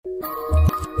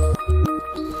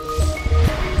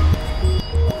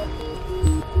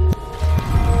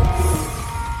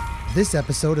This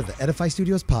episode of the Edify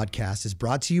Studios podcast is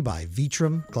brought to you by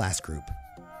Vitrum Glass Group.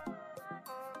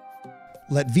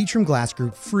 Let Vitrum Glass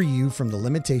Group free you from the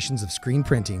limitations of screen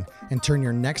printing and turn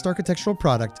your next architectural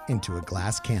product into a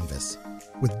glass canvas.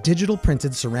 With digital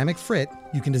printed ceramic frit,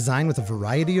 you can design with a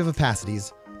variety of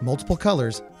opacities, multiple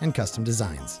colors, and custom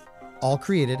designs. All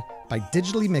created by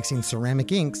digitally mixing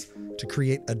ceramic inks to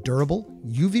create a durable,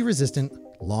 UV-resistant,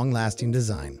 long-lasting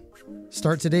design.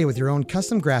 Start today with your own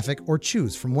custom graphic or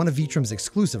choose from one of Vitrum's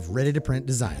exclusive ready-to-print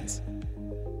designs.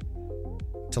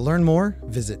 To learn more,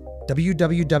 visit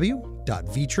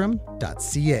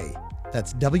www.vitrum.ca.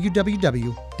 That's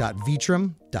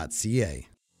www.vitrum.ca.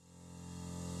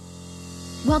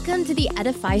 Welcome to the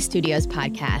Edify Studios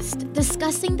podcast,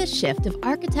 discussing the shift of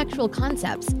architectural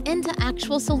concepts into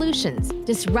actual solutions,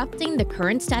 disrupting the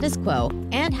current status quo,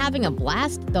 and having a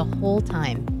blast the whole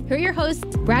time. Here are your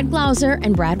hosts, Brad Glauser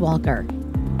and Brad Walker.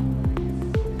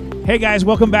 Hey guys,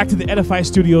 welcome back to the Edify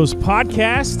Studios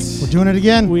podcast. We're doing it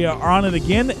again. We are on it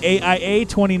again, AIA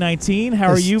 2019. How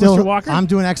are you, Mr. Walker? I'm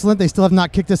doing excellent. They still have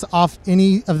not kicked us off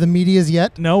any of the medias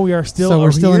yet. No, we are still So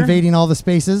we're still here. invading all the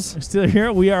spaces. We're still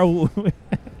here. We are.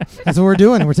 That's what we're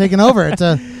doing. We're taking over. It's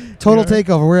a total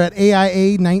takeover. We're at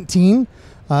AIA 19.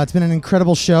 It's been an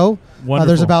incredible show.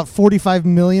 There's about 45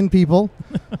 million people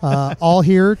all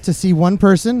here to see one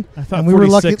person. I thought and we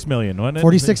 46 million, wasn't it?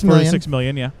 46 million. 46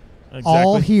 million, yeah. Exactly.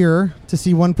 All here to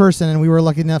see one person, and we were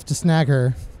lucky enough to snag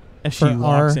her As she for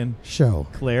our walks in. show.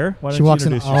 Claire, why don't She you walks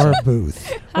in introduce our yourself? booth.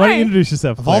 Why don't you introduce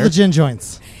yourself, Of Claire? all the gin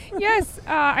joints. Yes,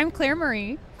 I'm Clair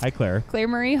Marie. Hi, Claire. Clair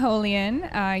Marie Wholean.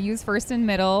 Use first and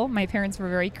middle. My parents were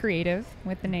very creative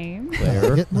with the name.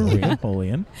 Claire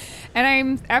Wholean. And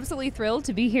I'm absolutely thrilled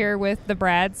to be here with the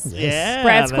Brads. Yeah,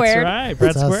 Brad that's Squared. right.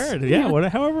 Brad That's us. Squared. Yeah,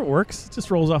 however it works. It just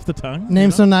rolls off the tongue.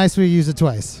 Name's so nice we use it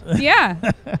twice. Yeah.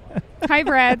 Hi,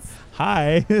 Brads.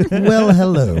 Hi. Well,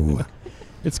 hello.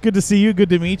 It's good to see you. Good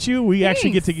to meet you. We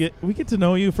actually Thanks. get to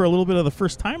know you for a little bit of the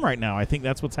first time right now. I think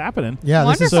that's what's happening. Yeah,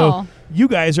 this is Wonderful. So you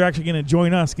guys are actually going to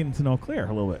join us getting to know Claire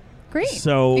a little bit. Great.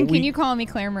 So and can you call me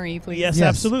Clair Marie, please? Yes, yes,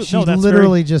 absolutely. She No, that's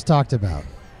literally just talked about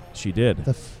she did.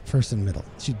 the first and middle.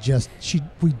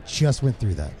 We just went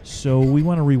through that. So we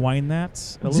want to rewind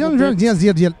that a little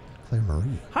bit. Claire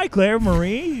Marie. Hi, Claire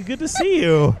Marie. Good to see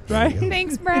you. Right?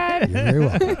 Thanks, Brad. You're very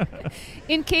welcome.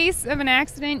 In case of an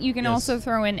accident, you can Yes. also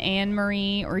throw in Anne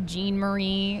Marie or Jean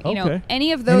Marie. You know, Okay.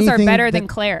 any of those Anything are better that- than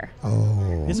Claire.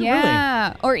 Oh. Is it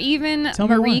Yeah. Or even Tell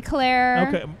me Marie why. Claire.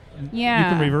 Okay. Yeah. You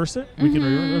can reverse it. We can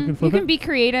Mhm. flip You can it. be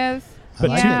creative. I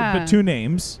like Yeah. But two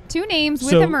names. Two names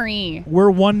with So- a Marie.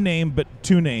 We're one name, but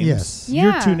two names. Yes.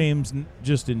 You're Yeah. two names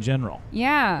just in general.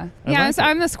 Yeah. I Yeah, like so it.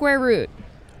 I'm the square root.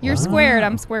 You're Wow. squared,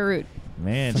 I'm square root.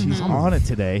 Man, she's Phenomenal. on it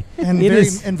today. And It very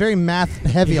is- and very math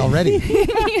heavy already.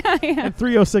 yeah. At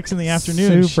 3:06 in the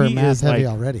afternoon, Super she math is heavy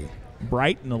like already.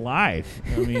 bright and alive.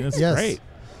 I mean, it's Yes. great.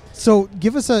 So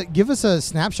give us a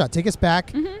snapshot. Take us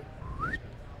back. Mhm.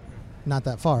 Not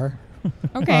that far.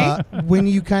 Okay. When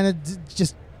you kind of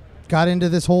just got into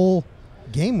this whole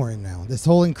game we're in now, this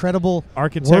whole incredible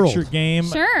Architecture world. game.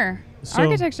 Sure. So-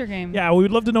 Architecture game. Yeah, we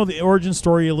would love to know the origin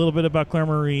story, a little bit about Claire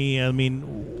Marie. I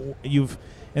mean,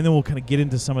 and then we'll kind of get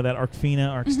into some of that arc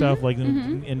stuff, like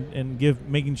and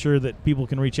making sure that people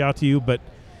can reach out to you. But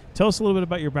tell us a little bit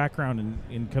about your background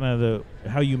and kind of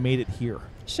how you made it here.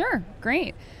 Sure.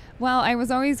 Great. Well, I was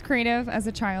always creative as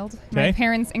a child. Okay. My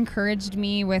parents encouraged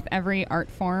me with every art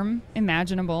form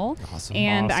imaginable. Awesome.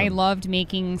 And I Awesome. loved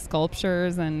making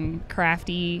sculptures and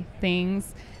crafty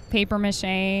things, paper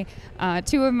mache.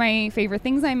 Two of my favorite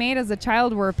things I made as a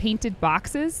child were painted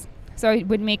boxes. So I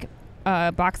would make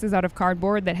boxes out of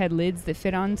cardboard that had lids that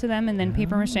fit onto them, and then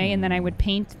paper mache, and then I would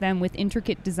paint them with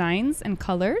intricate designs and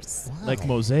colors. Wow. Like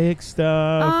mosaic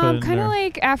stuff. and Kind of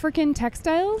like African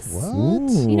textiles. What?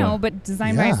 Ooh. You know, but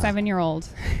designed by Yeah. a 7-year-old.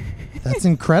 That's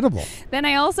incredible. Then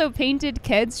I also painted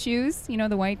Keds shoes, you know,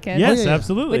 the white Keds. Yes, Oh, yeah.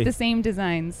 absolutely. With the same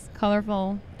designs,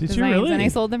 colorful Did you designs. really? And I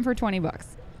sold them for $20.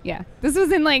 Yeah. This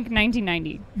was in like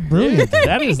 1990. Brilliant.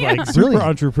 That is like super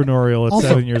Brilliant. entrepreneurial at Also-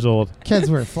 7 years old. Kids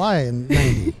were fly in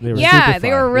 90. They were Yeah, super they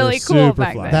fly. were really They were cool super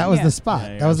back fly. then. That was Yeah. the spot.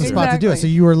 Yeah, That was the spot to do it. So exactly.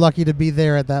 you were lucky to be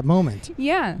there at that moment.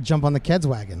 Yeah. Jump on the Keds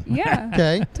wagon. Yeah.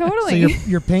 Okay. Totally. So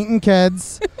you're painting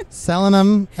Keds, selling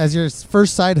them as your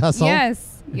first side hustle. Yes.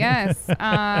 Yes.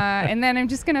 And then I'm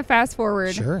just going to fast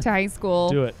forward Sure. to high school.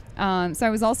 Do it. So I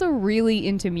was also really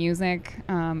into music.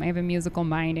 I have a musical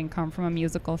mind and come from a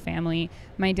musical family.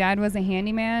 My dad was a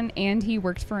handyman and he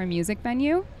worked for a music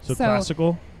venue. So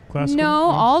classical? No,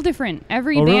 all different.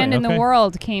 Every Oh, really? band in Okay. the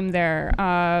world came there.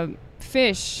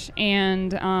 Fish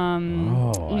and you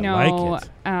know, like it.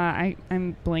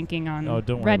 I'm blanking on don't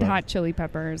worry Red about Hot Chili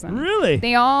Peppers. And Really?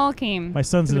 they all came. My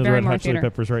son's to into the Red Barrymore Hot Chili Theater.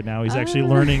 Peppers right now. He's actually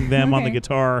learning them on the okay.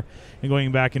 guitar and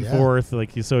going back and forth.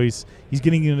 Like he's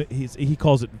getting in. He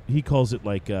calls it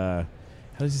like how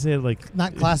does he say it? Like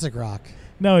Not classic rock.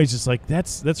 No, he's just like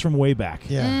that's from way back.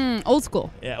 Yeah. Old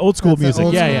school. Yeah, old school That's music.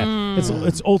 old Yeah. school.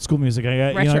 It's old school music.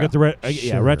 I got the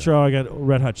Sure. retro. I got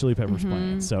Red Hot Chili Peppers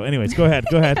playing. So, anyways, go ahead.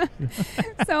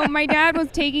 So my dad was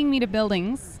taking me to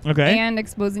buildings Okay. and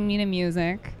exposing me to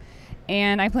music.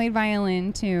 And I played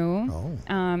violin too. Oh.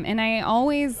 And I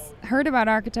always heard about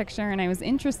architecture and I was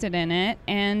interested in it.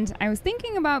 And I was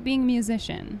thinking about being a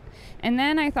musician. And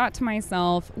then I thought to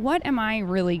myself, what am I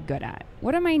really good at?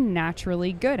 What am I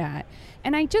naturally good at?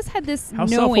 And I just had this How knowing.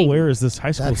 self-aware is this high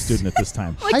school student at this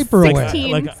time? Like Hyper-aware.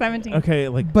 16, 17. Okay,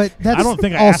 But that's I don't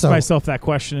think I asked also- myself that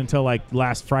question until like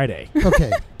last Friday.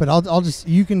 Okay, but I'll just,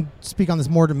 you can speak on this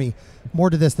more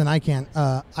to this than I can.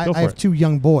 I for have it. 2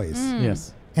 young boys.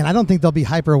 Yes. And I don't think they'll be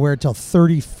hyper aware till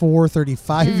 34,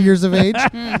 35 years of age.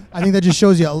 I think that just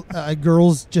shows you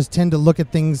girls just tend to look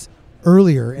at things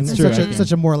earlier in It's true,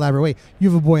 such a more elaborate way. You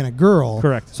have a boy and a girl.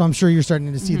 Correct. So I'm sure you're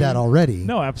starting to see that already.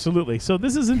 No, absolutely. So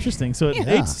this is interesting. So at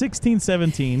Yeah. age 16,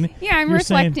 17, Yeah, I'm you're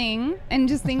saying- reflecting and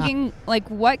just thinking, like,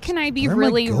 what can I be Where am I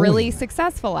really, going? really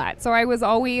successful at? So I was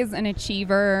always an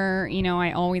achiever. You know,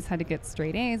 I always had to get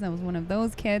straight A's. I was one of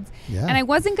those kids. Yeah. And I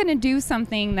wasn't going to do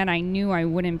something that I knew I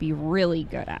wouldn't be really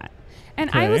good at. And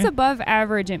I was Okay. above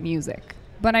average at music,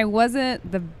 but I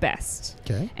wasn't the best.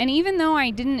 Okay. And even though I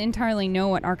didn't entirely know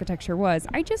what architecture was,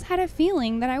 I just had a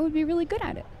feeling that I would be really good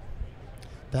at it.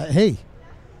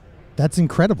 That's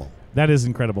incredible. That is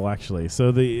incredible, actually.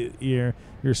 So the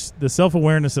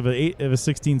self-awareness of a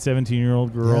 16,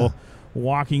 17-year-old girl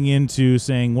walking into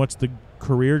saying, what's the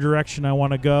career direction I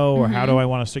want to go, or how do I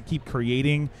want to keep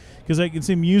creating? Because I can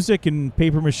see music and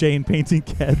paper mache and painting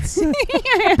kids.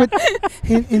 But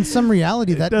in some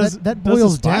reality, that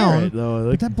boils down.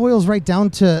 though. But that boils right down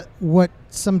to what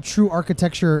some true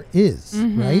architecture is,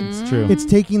 right? It's true. It's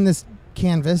taking this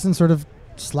canvas and sort of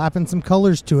slapping some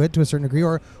colors to it to a certain degree,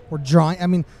 or drawing. I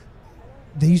mean,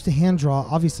 they used to hand draw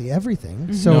obviously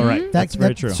everything. So No, right. That's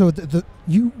very true. So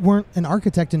you weren't an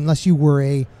architect unless you were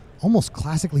a almost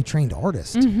classically trained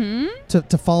artist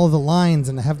to follow the lines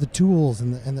and to have the tools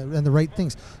and the right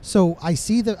things. So I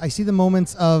see the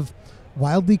moments of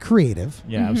wildly creative.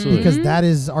 Yeah, absolutely. Because that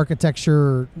is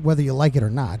architecture, whether you like it or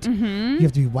not. You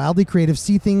have to be wildly creative,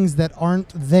 see things that aren't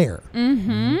there,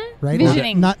 right?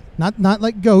 Visioning. Not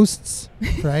like ghosts,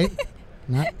 right?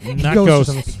 Not Not ghosts,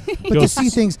 or ghosts. something. But to see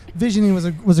things. Visioning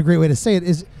was a great way to say it.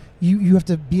 Is you have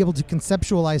to be able to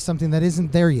conceptualize something that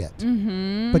isn't there yet,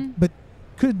 but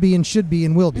could be and should be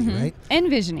and will be, right?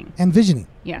 Envisioning. And visioning.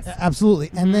 Yes.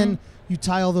 Absolutely. And then you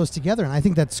tie all those together, and I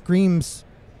think that screams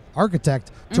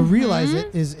architect. To realize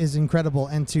it is incredible,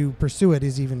 and to pursue it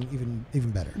is even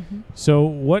better. So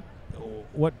what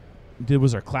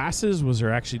was there classes? Was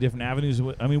there actually different avenues?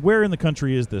 I mean, where in the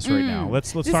country is this right now?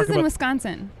 Let's This talk is in about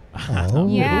Wisconsin. Oh.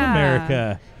 Yeah.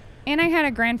 America. And I had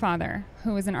a grandfather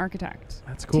who was an architect.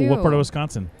 That's cool. What too. part of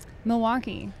Wisconsin?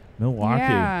 Milwaukee. Milwaukee.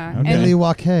 Yeah. Okay. And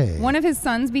Milwaukee. one of his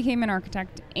sons became an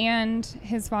architect, and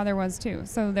his father was too.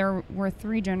 So there were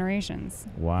 3 generations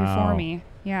before me.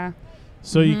 Yeah.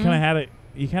 So you kind of had it.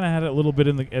 You kind of had it a little bit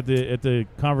at the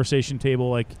conversation table,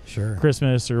 like Sure.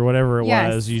 Christmas or whatever it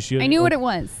Yes. was. You should. I knew what it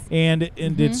was. And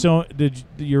did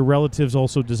your relatives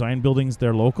also design buildings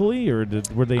there locally, or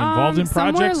were they involved in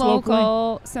projects some were locally?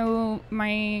 local. So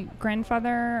my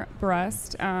grandfather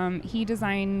Brust, he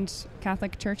designed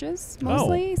Catholic churches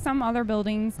mostly. Some other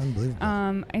buildings.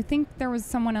 Unbelievable. I think there was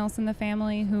someone else in the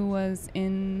family who was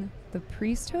in the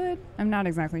priesthood. I'm not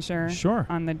exactly sure. Sure.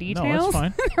 On the No, details. that's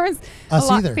fine. There was Us a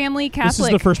lot either. family Catholic. This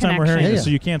is the first time we're hearing connection. this, so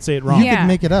you can't say it wrong. You Yeah. could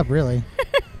make it up, really.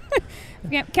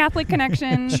 Yeah, Catholic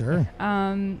connection. Sure.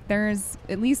 There's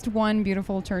at least one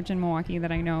beautiful church in Milwaukee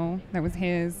that I know that was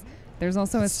his. There's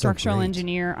also That's a so structural great.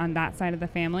 engineer on that side of the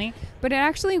family, but it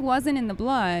actually wasn't in the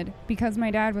blood because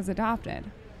my dad was adopted.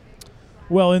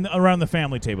 Well, around the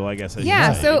family table, I guess. I should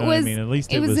Yeah, say, so you it know what I was. mean? At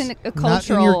least it was in a Not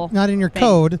cultural. in your thing.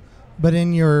 code, but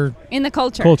in your In the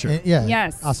culture. yeah.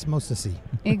 Yes. Osmosis.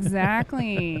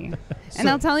 Exactly. And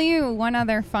I'll tell you one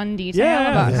other fun detail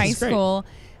Yeah, about this high is great. school.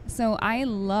 So I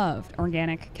loved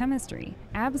organic chemistry.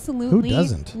 Absolutely. Who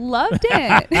doesn't? Loved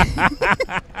it.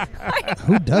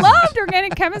 Who doesn't? Loved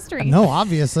organic chemistry. No,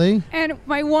 obviously. And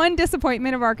my one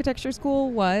disappointment of architecture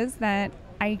school was that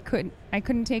I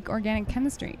couldn't take organic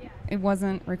chemistry. It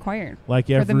wasn't required. Like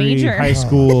for the every major. high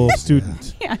school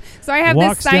student. Yeah. So I have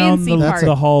Walks this down sciencey part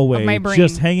the hallway, of my brain.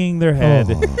 just hanging their head.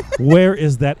 Where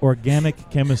is that organic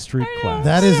chemistry class?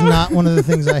 That is not one of the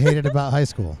things I hated about high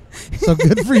school. So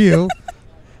good for you.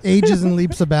 Ages and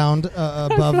leaps abound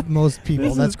above most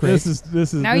people. That's great.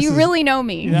 Now you really know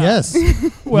me. Yeah. Yes.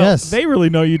 Well, yes. they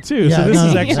really know you too. Yeah, so this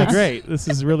is no, actually yes. great. This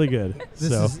is really good.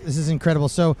 This is incredible.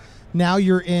 So now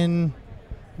you're in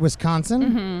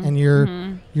Wisconsin, and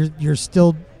you're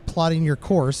still plotting your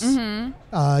course.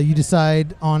 You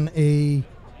decide on a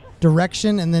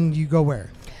direction, and then you go where?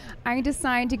 I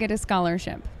decide to get a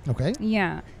scholarship. Okay.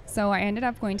 Yeah. So I ended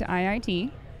up going to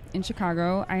IIT in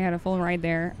Chicago. I had a full ride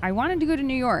there. I wanted to go to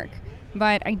New York,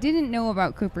 but I didn't know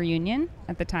about Cooper Union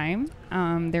at the time,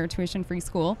 their tuition-free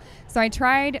school. So I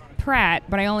tried Pratt,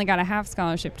 but I only got a half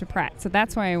scholarship to Pratt. So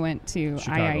that's why I went to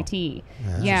Chicago. IIT.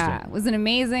 Yeah. Yeah, it was an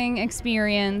amazing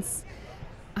experience.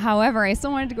 However, I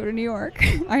still wanted to go to New York.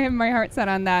 I have my heart set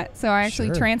on that. So I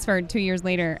actually transferred 2 years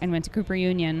later and went to Cooper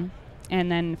Union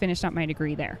and then finished up my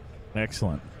degree there.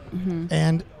 Excellent.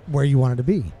 And where you wanted to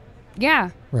be. Yeah.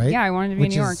 Right? Yeah, I wanted to be in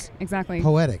Which New York. is Exactly.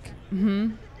 Poetic.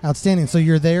 Outstanding. So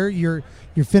you're there, you're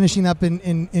finishing up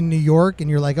in New York, and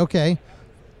you're like, okay,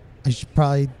 I should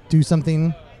probably do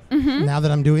something now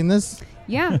that I'm doing this.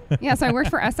 Yeah. Yeah, so I worked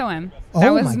for SOM. Oh,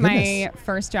 that was my my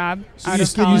first job So out you of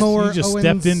Skidmore- college. Or You just Owens-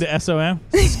 stepped into SOM?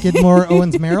 Skidmore,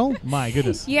 Owens, Merrill. My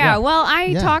goodness. Yeah, well, I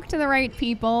Yeah. talked to the right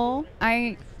people.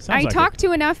 I Sounds like talked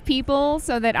to enough people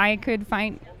so that I could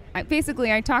find.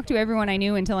 Basically, I talked to everyone I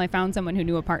knew until I found someone who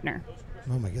knew a partner.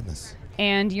 Oh my goodness.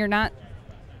 And you're not.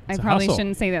 I It's a probably hustle.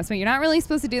 shouldn't say this, but you're not really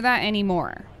supposed to do that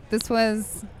anymore. This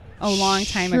was a long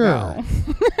time Sure. ago.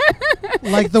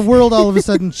 Like the world all of a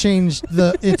sudden changed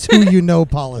the it's who you know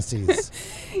policies.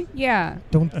 Yeah.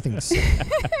 Don't think so.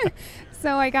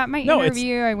 So I got my No, it's-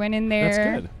 interview. I went in there.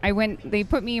 That's good. They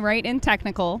put me right in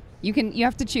technical. You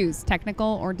have to choose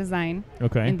technical or design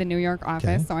Okay. in the New York office.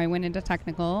 Okay. So I went into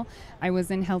technical. I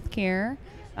was in healthcare.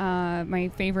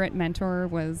 My favorite mentor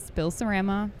was Bill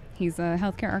Sarama. He's a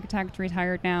healthcare architect,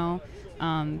 retired now.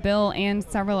 Bill and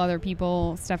several other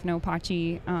people, Stefano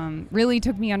Paci, really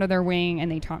took me under their wing,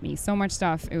 and they taught me so much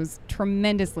stuff. It was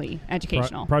tremendously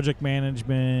educational. Project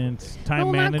management, time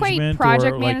Well, not quite management,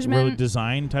 project or management. like really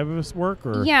design type of work,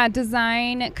 or Yeah,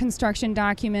 design, construction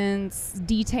documents,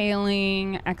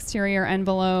 detailing, exterior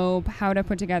envelope, how to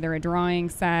put together a drawing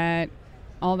set,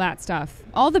 all that stuff.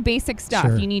 All the basic stuff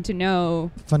Sure. you need to know.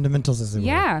 Fundamentals, as it were.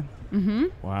 Yeah. Mm-hmm.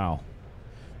 Wow.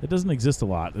 It doesn't exist a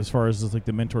lot as far as like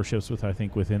the mentorships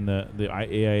within the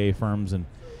AIA firms, and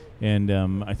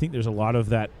I think there's a lot of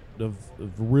that of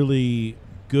really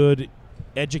good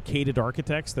educated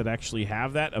architects that actually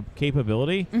have that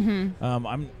capability. I'm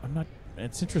not.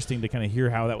 It's interesting to kind of hear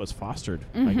how that was fostered,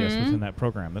 I guess, within that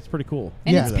program. That's pretty cool.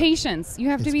 And Yeah. it's patience. You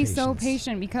have to It's be so patience.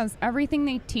 patient because everything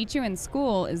they teach you in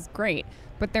school is great.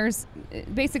 But there's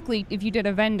basically, if you did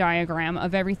a Venn diagram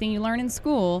of everything you learn in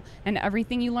school and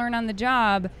everything you learn on the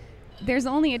job, there's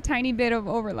only a tiny bit of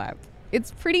overlap. It's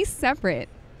pretty separate,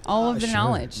 all of the Sure.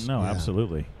 knowledge. No, Yeah.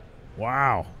 absolutely.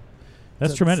 Wow.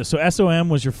 That's So tremendous. So SOM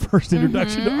was your first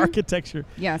introduction to architecture.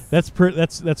 Yes. That's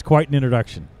quite an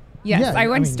introduction. Yes, Yeah, I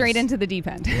went I mean, straight into the deep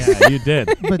end. Yeah, you did.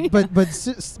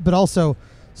 but also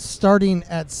starting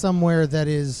at somewhere that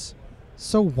is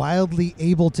so wildly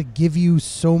able to give you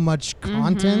so much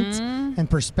content and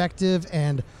perspective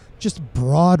and just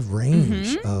broad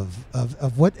range of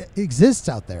what exists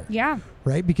out there. Yeah.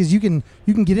 Right? Because you can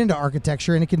get into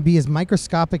architecture and it can be as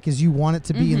microscopic as you want it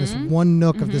to be in this one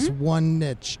nook of this one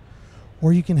niche.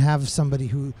 Or you can have somebody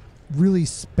who really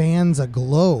spans a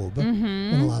globe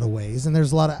in a lot of ways. And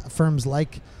there's a lot of firms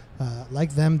like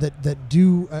them that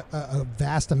do a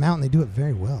vast amount, and they do it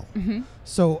very well.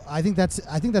 So I think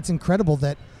that's incredible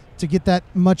that to get that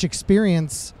much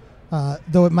experience,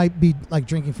 though it might be like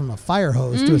drinking from a fire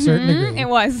hose to a certain degree. It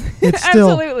was. It's still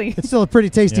Absolutely. it's still a pretty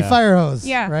tasty Yeah. fire hose.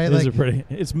 Yeah. Right. It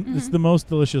is it's the most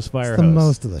delicious fire it's the hose.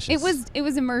 most delicious. It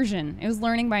was immersion. It was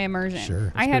learning by immersion.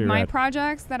 Sure. I That's had pretty my rad.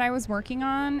 projects that I was working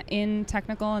on in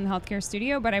technical and healthcare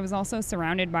studio, but I was also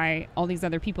surrounded by all these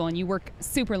other people, and you work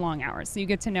super long hours, so you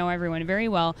get to know everyone very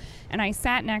well. And I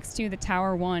sat next to the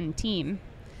Tower 1 team.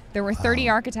 There were 30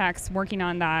 architects working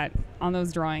on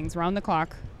those drawings round the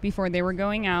clock before they were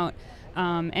going out.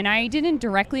 And I didn't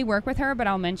directly work with her, but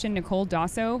I'll mention Nicole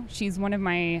Dosso. She's one of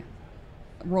my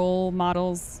role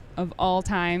models of all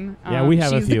time. Yeah, we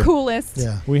have a she's few. the coolest.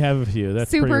 Yeah. We have a few. That's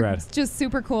pretty Super, rad. just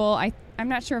super cool. I'm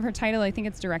not sure of her title. I think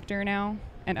it's director now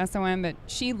at SOM, but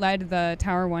she led the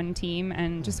Tower 1 team,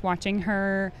 and just watching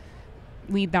her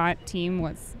lead that team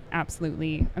was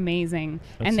absolutely amazing.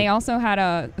 That's and they also had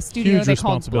a studio huge they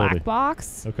called responsibility. Black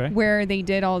Box, Okay. where they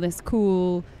did all this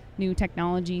cool new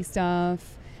technology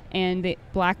stuff. And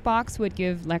Black Box would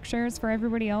give lectures for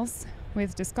everybody else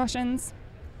with discussions.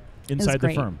 It was Inside the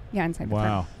great. firm. Yeah, inside the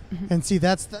Wow. firm. And see,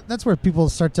 that's where people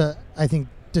start to, I think,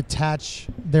 detach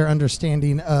their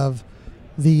understanding of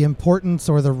the importance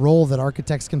or the role that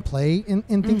architects can play in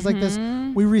things like this.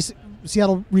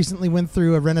 Seattle recently went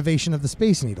through a renovation of the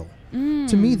Space Needle.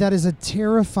 To me, that is a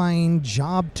terrifying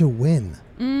job to win.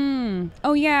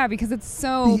 Oh yeah, because it's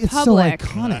so It's public. so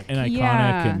iconic. And iconic.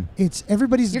 Yeah. And It's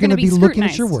everybody's You're going to gonna be be looking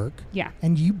at your scrutinized. work, Yeah,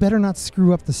 and you better not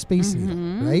screw up the Space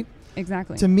Needle, right?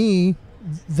 exactly. To me,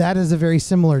 that is a very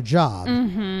similar job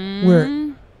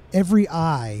where every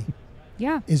eye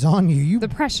Yeah, is on you. You the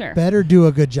pressure. better do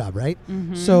a good job, right?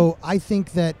 So I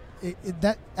think that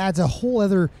that adds a whole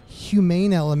other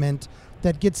humane element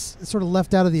that gets sort of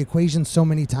left out of the equation so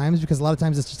many times, because a lot of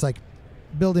times it's just like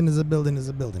building is a building is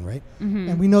a building, right?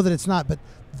 And we know that it's not, but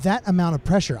that amount of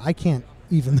pressure I can't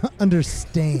even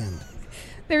understand.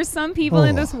 There's some people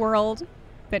in Oh. this world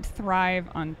that thrive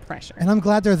on pressure. And I'm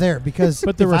glad they're there, because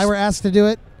But if there I was- were asked to do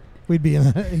it, we'd be in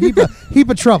a heap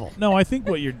of trouble. No, I think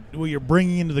what you're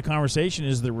bringing into the conversation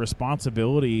is the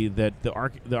responsibility that the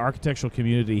architectural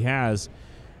community has,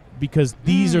 because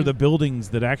these are the buildings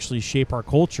that actually shape our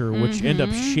culture, which end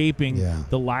up shaping Yeah.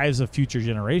 the lives of future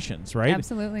generations, right?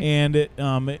 Absolutely. And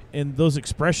and those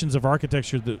expressions of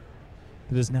architecture that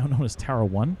is now known as Tower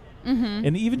One,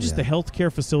 and even just the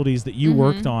healthcare facilities that you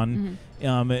worked on,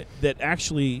 that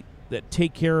actually that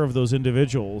take care of those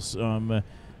individuals.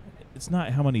 It's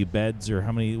not how many beds or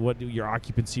what your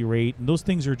occupancy rate, and those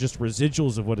things are just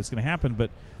residuals of what is going to happen,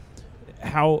 but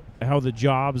how the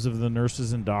jobs of the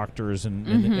nurses and doctors and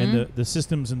the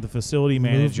systems and the facility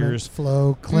managers, Movement,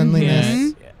 flow,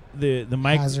 cleanliness. the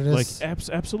mic, Hazardous. like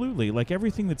absolutely, like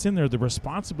everything that's in there, the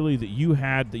responsibility that you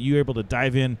were able to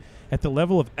dive in at the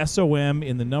level of SOM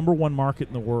in the #1 market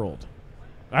in the world.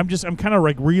 I'm kind of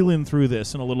like reeling through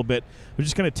this in a little bit. I'm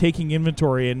just kind of taking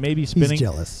inventory and maybe He's spending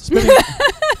jealous.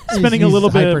 spending a He's little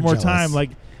bit more hyper-jealous. time,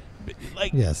 like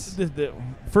Yes.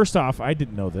 First off, I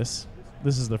didn't know this.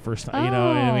 This is the first time, you know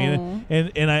what I mean?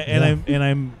 And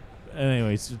I'm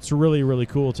anyways, it's really, really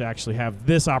cool to actually have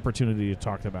this opportunity to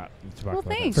talk about Well, that.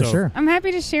 thanks. For sure. I'm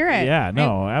happy to share it. Yeah,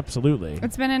 no, absolutely.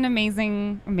 It's been an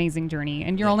amazing journey,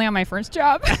 and you're only on my first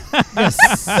job.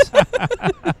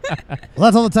 Well,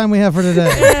 that's all the time we have for today.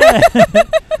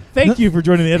 Thank you for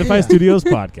joining the Edify Studios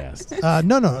podcast.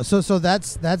 No. So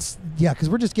that's because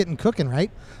we're just getting cooking,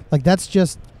 right? Like that's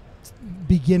just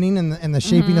beginning and the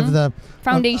shaping of the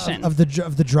Foundation. of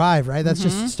the drive, right? That's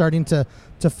just starting to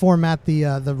format the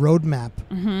roadmap.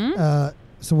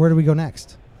 So where do we go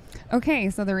next? Okay,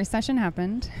 so the recession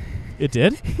happened. It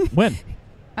did? When?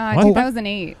 What?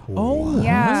 2008. Oh,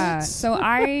 Yeah. what? So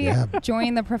I Yeah.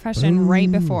 joined the profession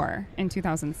right before in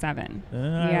 2007.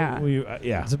 Yeah.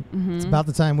 Yeah. It's about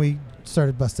the time we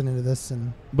started busting into this,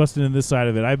 and Busting in this side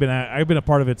of it. I've been a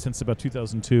part of it since about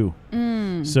 2002.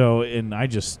 So, and I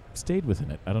just stayed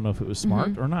within it. I don't know if it was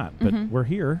smart or not, but we're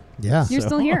here. yeah. You're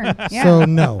still here. Yeah. So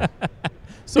no,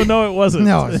 So no, it wasn't.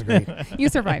 no, it was great. You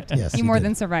survived. Yes, you you more did.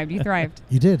 than survived. You thrived.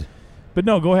 You did. But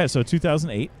no, go ahead. So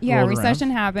 2008. Yeah, rolled recession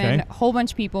around. happened. Okay. A whole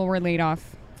bunch of people were laid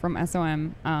off from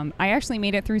SOM. I actually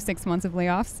made it through 6 months of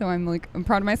layoffs, so I'm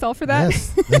proud of myself for that.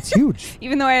 Yes, that's huge.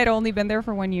 Even though I had only been there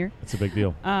for 1 year. It's a big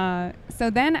deal. So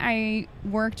then I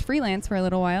worked freelance for a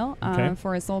little while Okay.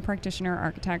 for a sole practitioner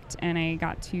architect, and I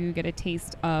got to get a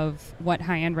taste of what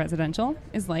high-end residential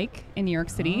is like in New York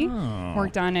City. Oh.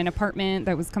 Worked on an apartment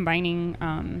that was combining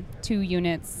 2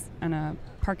 units on a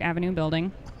Park Avenue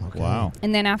building. Okay. Wow.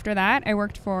 And then after that, I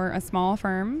worked for a small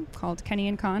firm called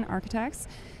Kenny & Kahn Architects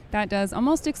that does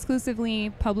almost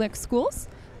exclusively public schools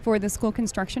for the School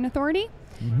Construction Authority.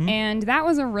 And that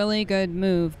was a really good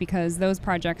move because those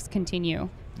projects continue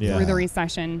Yeah. through the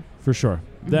recession. For sure.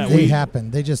 That They we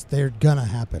happen. They're gonna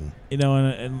happen. You know,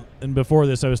 and before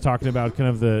this, I was talking about kind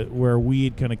of where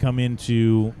we'd kind of come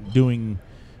into doing,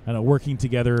 working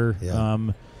together. Yeah.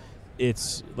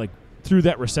 It's like through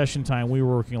that recession time, we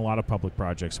were working a lot of public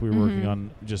projects. We were working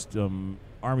on just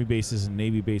Army bases and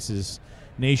Navy bases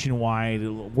nationwide,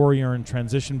 warrior and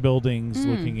transition buildings,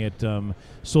 looking at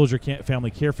soldier family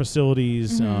care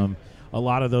facilities. A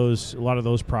lot of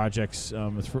those projects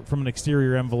from an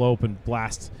exterior envelope and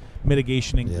blast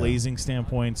mitigation and glazing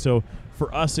standpoint. So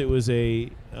for us, it was the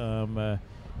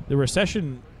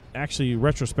recession actually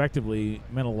retrospectively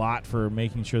meant a lot for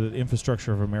making sure that the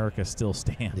infrastructure of America still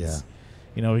stands. Yeah.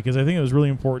 You know, because I think it was really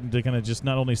important to kind of just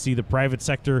not only see the private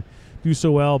sector do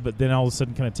so well, but then all of a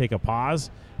sudden kind of take a pause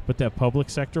But that public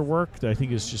sector work, that I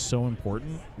think is just so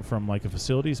important from like a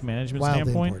facilities management Wildly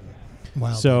standpoint. important.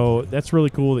 Wildly So important. that's really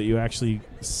cool that you actually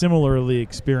similarly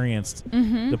experienced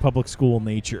the public school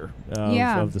nature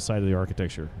of the side of the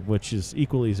architecture, which is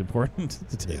equally as important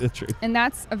to tell you the truth. And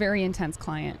that's a very intense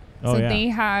client. Oh, so yeah. they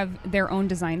have their own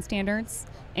design standards,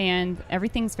 and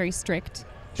everything's very strict,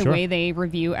 the Sure. way they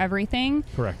review everything.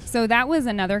 Correct. So that was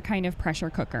another kind of pressure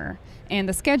cooker. And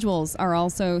the schedules are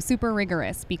also super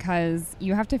rigorous because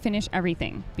you have to finish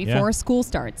everything before school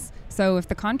starts. So if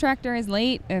the contractor is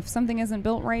late, if something isn't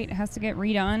built right, it has to get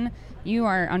redone, you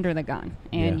are under the gun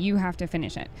and you have to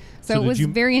finish it. So it was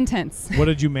very intense. What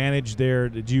did you manage there?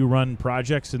 Did you run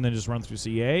projects and then just run through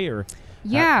CA or?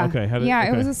 Yeah. Okay.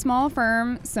 It was a small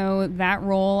firm. So that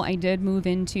role I did move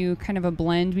into kind of a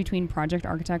blend between project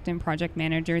architect and project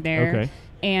manager there. Okay.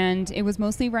 And it was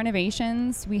mostly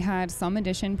renovations. We had some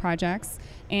addition projects.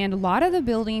 And a lot of the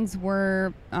buildings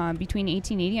were between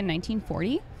 1880 and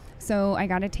 1940. So I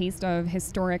got a taste of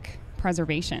historic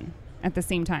preservation at the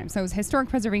same time. So it was historic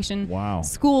preservation,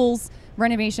 schools,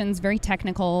 renovations, very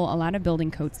technical, a lot of building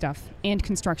code stuff, and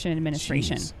construction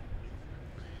administration. Jeez.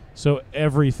 So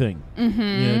everything.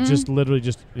 Just literally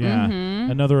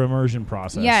another immersion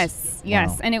process. Yes.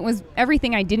 Wow. And it was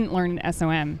everything I didn't learn at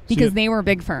SOM because they were a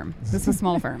big firm. This was a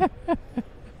small firm.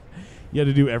 You had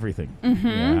to do everything.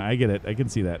 Yeah, I get it. I can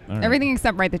see that. All right. Everything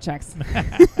except write the checks.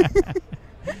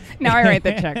 Now I write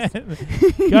the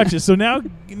checks. Gotcha. So now,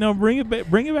 bring it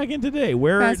back in today.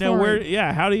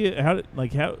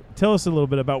 Tell us a little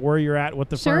bit about where you're at, what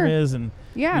the firm is, and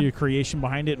your creation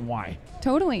behind it, and why.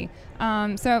 Totally.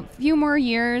 So a few more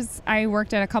years, I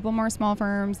worked at a couple more small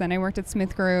firms. Then I worked at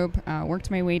Smith Group,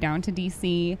 worked my way down to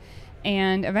DC.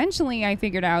 And eventually I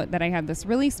figured out that I had this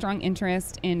really strong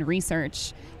interest in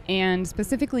research and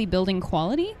specifically building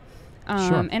quality.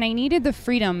 And I needed the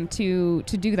freedom to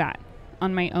do that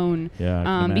on my own.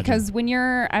 Because when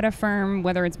you're at a firm,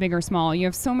 whether it's big or small, you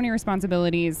have so many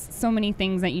responsibilities, so many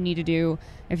things that you need to do.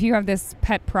 If you have this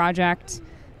pet project,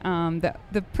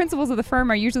 the principals of the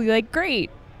firm are usually like, great,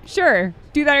 sure,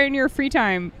 do that in your free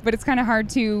time. But it's kind of hard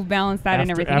to balance that and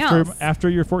everything else. After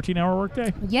your 14-hour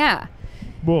workday? Yeah.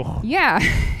 Whoa. Yeah,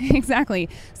 exactly.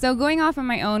 So going off on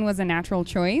my own was a natural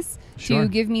choice to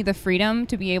give me the freedom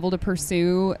to be able to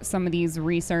pursue some of these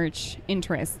research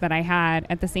interests that I had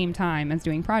at the same time as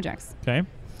doing projects. Okay.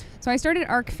 So I started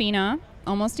ArcFina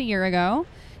almost a year ago,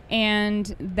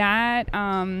 and that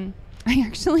I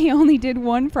actually only did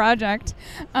one project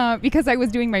because I was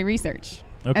doing my research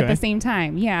at the same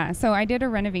time. Yeah, so I did a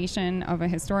renovation of a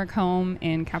historic home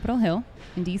in Capitol Hill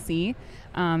in DC,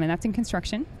 and that's in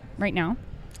construction right now.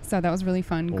 So that was really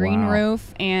fun. Green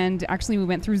roof, and actually we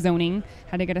went through zoning,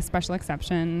 had to get a special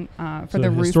exception for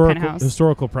the roof penthouse.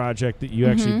 Historical project that you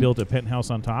actually built a penthouse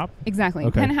on top? Exactly.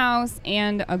 Okay. Penthouse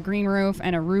and a green roof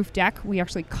and a roof deck. We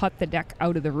actually cut the deck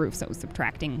out of the roof, so it was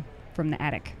subtracting from the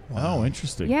attic. Wow. Oh,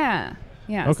 interesting. Yeah.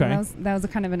 Yeah. Okay. So that was a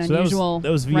kind of an unusual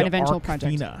that was via renovation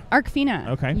project. ArcFina.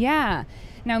 Okay. Yeah.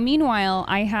 Now, meanwhile,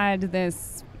 I had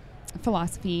this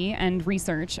philosophy and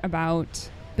research about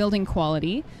building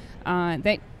quality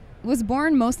that was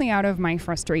born mostly out of my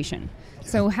frustration.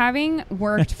 So having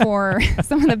worked for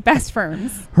some of the best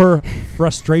firms. Her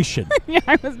frustration. Yeah,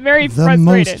 I was very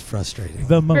frustrated.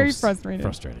 The most Very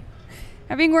frustrating.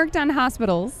 Having worked on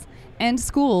hospitals and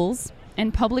schools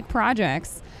and public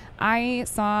projects, I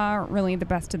saw really the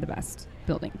best of the best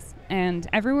buildings. And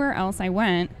everywhere else I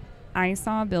went, I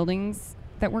saw buildings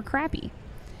that were crappy.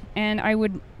 And I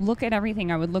would look at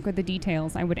everything. I would look at the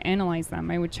details. I would analyze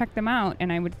them. I would check them out.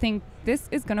 And I would think, this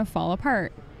is going to fall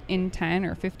apart in 10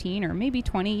 or 15 or maybe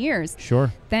 20 years.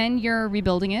 Sure. Then you're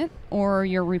rebuilding it, or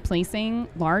you're replacing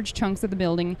large chunks of the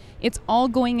building. It's all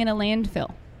going in a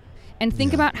landfill. And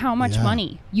think about how much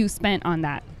money you spent on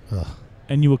that. Ugh.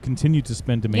 And you will continue to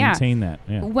spend to maintain that.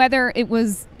 Yeah. Whether it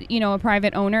was, a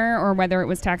private owner or whether it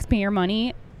was taxpayer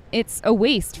money, it's a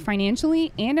waste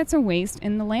financially, and it's a waste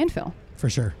in the landfill. For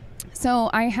sure. So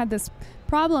I had this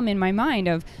problem in my mind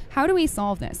of, how do we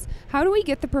solve this? How do we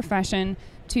get the profession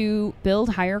to build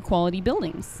higher quality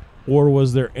buildings? Or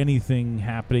was there anything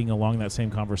happening along that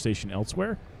same conversation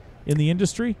elsewhere in the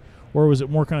industry? Or was it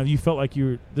more kind of, you felt like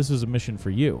this was a mission for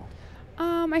you?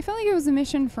 I felt like it was a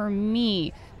mission for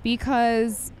me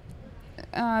because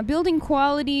building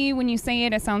quality, when you say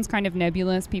it, it sounds kind of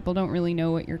nebulous. People don't really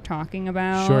know what you're talking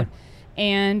about. Sure.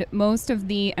 And most of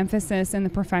the emphasis in the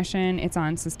profession, it's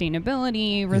on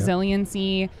sustainability,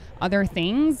 resiliency, other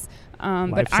things.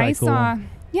 But I saw,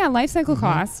 life cycle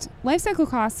cost. Life cycle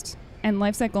cost and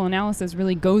life cycle analysis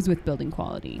really goes with building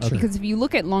quality. Sure. Because if you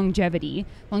look at longevity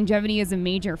is a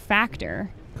major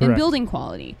factor in building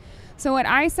quality. So what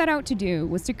I set out to do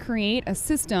was to create a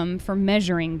system for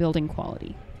measuring building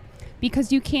quality,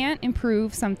 because you can't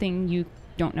improve something you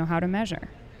don't know how to measure.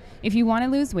 If you want to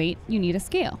lose weight, you need a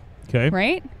scale, Okay.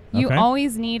 right? You Okay.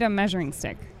 always need a measuring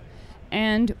stick.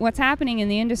 And what's happening in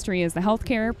the industry is the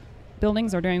healthcare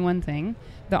buildings are doing one thing,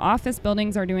 the office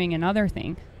buildings are doing another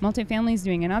thing, multifamily is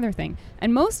doing another thing.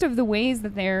 And most of the ways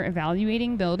that they're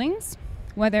evaluating buildings,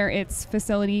 whether it's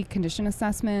facility condition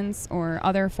assessments or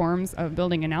other forms of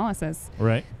building analysis,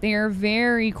 Right. they are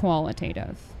very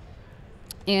qualitative.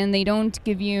 And they don't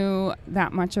give you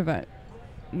that much of a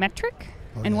metric.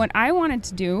 Oh, And yeah. what I wanted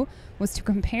to do was to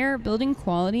compare building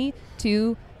quality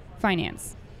to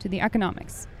finance, to the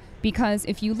economics. Because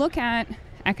if you look at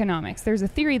economics, there's a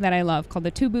theory that I love called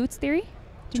the two boots theory.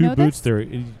 Do you know Two boots this?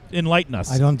 theory. Enlighten us.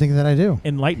 I don't think that I do.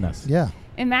 Enlighten us. Yeah.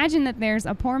 Imagine that there's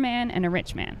a poor man and a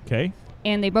rich man, Okay.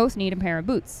 and they both need a pair of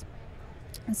boots.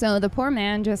 So the poor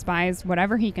man just buys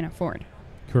whatever he can afford.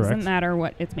 Correct. Doesn't matter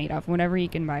what it's made of, whatever he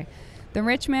can buy. The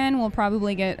rich man will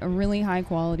probably get a really high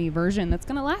quality version that's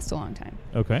going to last a long time.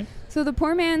 Okay. So the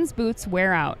poor man's boots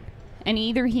wear out, and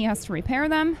either he has to repair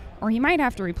them or he might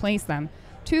have to replace them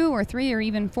 2 or 3 or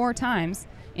even 4 times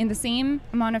in the same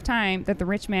amount of time that the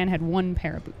rich man had one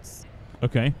pair of boots.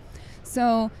 Okay.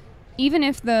 So even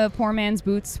if the poor man's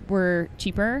boots were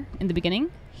cheaper in the beginning,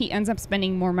 he ends up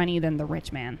spending more money than the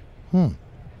rich man.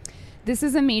 This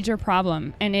is a major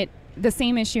problem, and the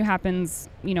same issue happens,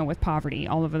 with poverty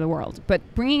all over the world. But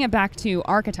bringing it back to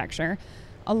architecture,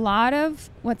 a lot of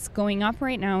what's going up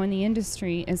right now in the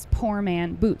industry is poor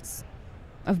man boots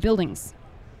of buildings.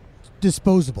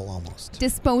 Disposable almost.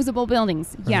 Disposable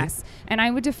buildings, Right. yes. And I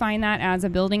would define that as a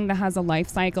building that has a life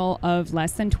cycle of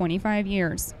less than 25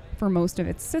 years for most of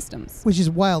its systems. Which is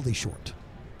wildly short.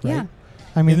 Right? Yeah.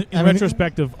 I mean, in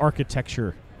retrospect of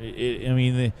architecture,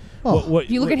 what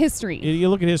If you look at history. you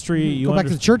look at history. You go back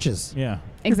to the churches. Yeah. We're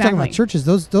talking Exactly. about churches.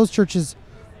 Those churches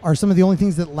are some of the only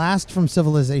things that last from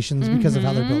civilizations because of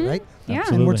how they're built, right? Yeah. And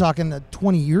Absolutely. we're talking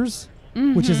 20 years,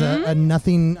 which is a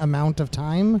nothing amount of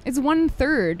time. It's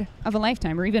 1/3 of a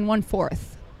lifetime, or even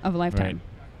 1/4 of a lifetime.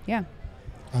 Right. Yeah.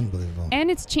 Unbelievable. And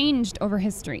it's changed over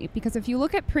history, because if you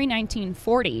look at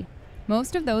pre-1940,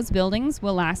 most of those buildings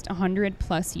will last 100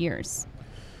 plus years.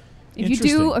 If you do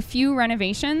Interesting. a few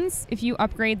renovations, if you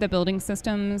upgrade the building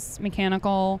systems,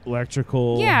 mechanical,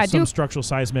 Electrical. Yeah, Some do- structural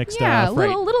seismic yeah, stuff. a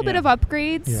Right. little bit Yeah. of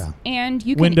upgrades, Yeah. and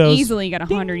you can Windows. easily get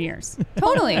 100 years.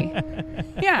 Totally.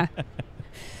 Yeah.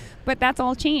 But that's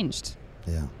all changed.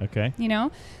 Yeah. Okay.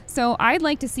 So I'd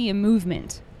like to see a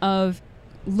movement of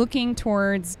looking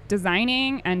towards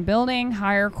designing and building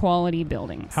higher quality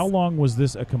buildings. How long was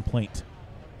this a complaint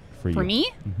for you? For me?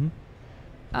 Mm-hmm.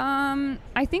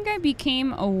 I think I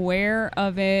became aware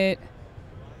of it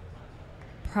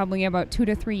probably about 2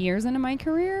 to 3 years into my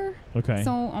career. Okay.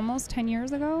 So almost 10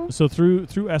 years ago. So through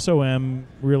SOM,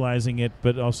 realizing it,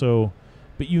 but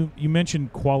you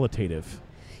mentioned qualitative.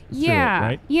 through it, Yeah.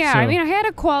 right? Yeah. So- I mean, I had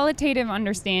a qualitative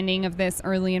understanding of this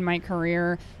early in my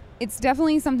career. It's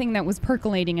definitely something that was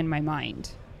percolating in my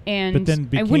mind. And But then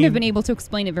I wouldn't have became- been able to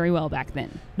explain it very well back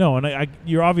then. No, and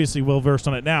you're obviously well versed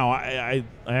on it now. I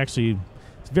actually,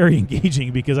 it's very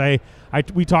engaging because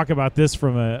we talk about this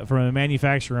from a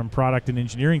manufacturer and product and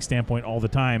engineering standpoint all the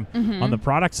time on the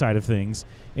product side of things,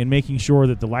 and making sure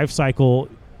that the life cycle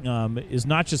is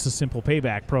not just a simple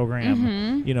payback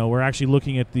program. We're actually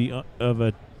looking at of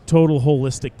a total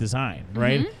holistic design,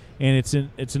 right? And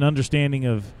it's an understanding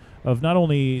of not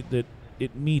only that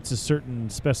it meets a certain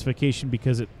specification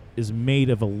because it is made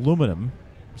of aluminum,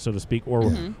 so to speak,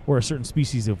 or a certain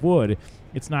species of wood.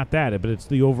 It's not that, but it's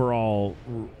the overall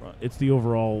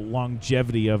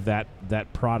longevity of that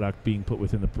product being put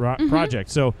within the project.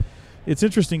 So it's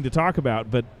interesting to talk about,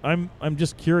 but I'm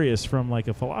just curious from like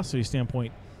a philosophy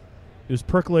standpoint. It was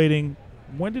percolating.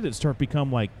 When did it start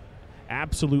become like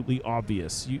absolutely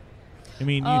obvious? You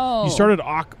started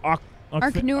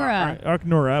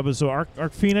Arknura, but so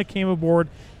Arkfina came aboard,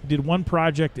 did one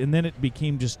project, and then it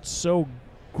became just so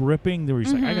gripping that we're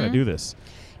just like, I got to do this.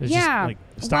 It's just like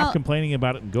stop complaining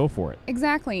about it and go for it.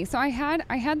 Exactly. So I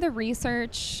had the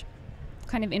research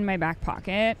kind of in my back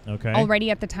pocket Okay.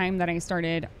 already at the time that I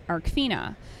started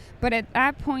Arkfina. But at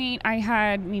that point, I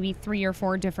had maybe 3 or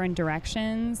 4 different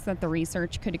directions that the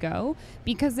research could go,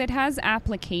 because it has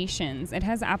applications. It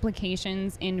has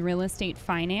applications in real estate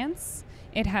finance.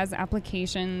 It has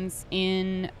applications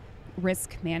in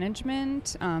risk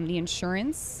management, the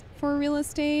insurance for real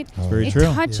estate. Oh, very It true.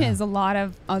 touches a lot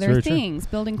of other very true. things,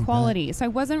 building quality. So I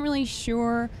wasn't really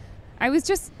sure. I was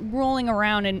just rolling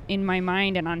around in my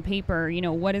mind and on paper,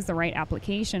 what is the right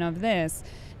application of this?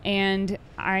 And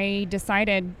I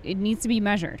decided it needs to be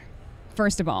measured.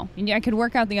 first of all. And I could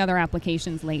work out the other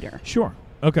applications later. Sure.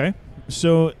 Okay.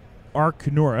 So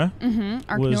Arcnura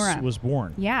Arcnura was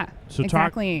born. Yeah, So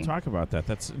exactly. talk about that.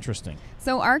 That's interesting.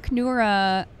 So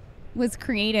Arcnura was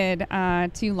created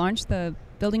to launch the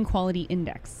Building Quality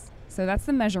Index. So that's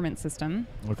the measurement system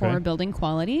for building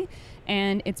quality,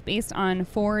 and it's based on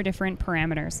 4 different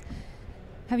parameters.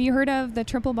 Have you heard of the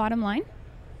triple bottom line?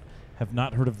 Have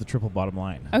not heard of the triple bottom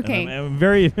line. Okay. I'm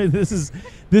very. This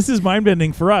is mind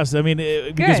bending for us. I mean,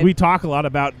 because we talk a lot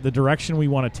about the direction we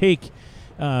want to take,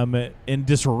 and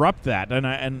disrupt that.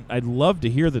 And I'd love to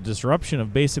hear the disruption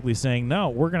of basically saying, no,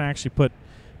 we're going to actually put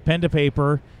pen to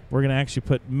paper. We're going to actually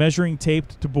put measuring tape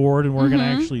to board, and we're going to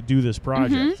actually do this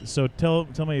project. So tell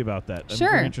me about that. I'm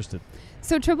very interested.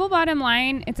 So triple bottom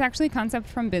line, it's actually a concept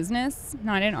from business,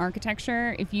 not in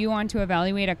architecture. If you want to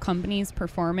evaluate a company's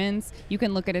performance, you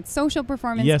can look at its social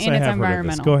performance and its environmental. Heard of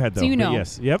this. Go ahead, though. So you know.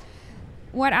 Yes. Yep.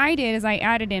 What I did is I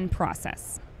added in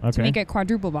process to make it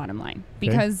quadruple bottom line.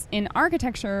 Because in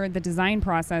architecture, the design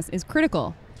process is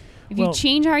critical. If you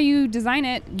change how you design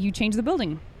it, you change the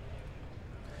building.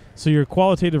 So your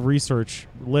qualitative research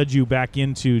led you back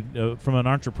into, from an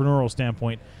entrepreneurial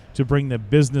standpoint, to bring the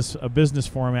business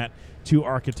format to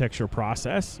architecture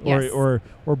process, or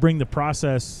bring the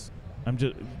process.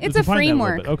 It's a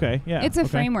framework. Okay, yeah, it's a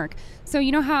framework. So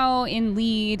you know how in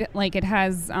LEED, like it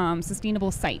has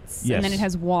sustainable sites, and then it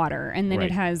has water, and then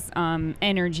it has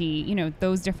energy. You know,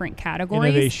 those different categories.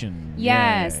 Innovation.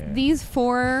 Yes, Yeah. These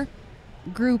 4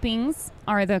 groupings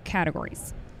are the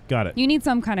categories. Got it. You need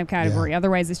some kind of category,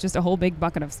 otherwise it's just a whole big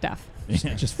bucket of stuff.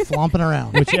 Just flomping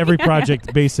around. Which every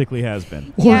project basically has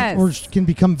been. Or can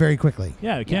become very quickly.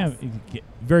 Yeah, it can. It can get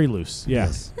very loose. Yeah.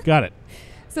 Yes. Got it.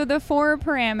 So the 4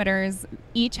 parameters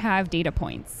each have data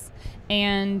points.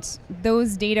 And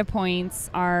those data points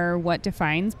are what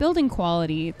defines building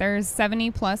quality. There's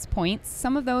 70 plus points.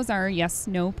 Some of those are yes,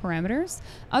 no parameters.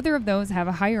 Other of those have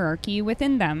a hierarchy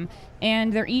within them.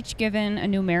 And they're each given a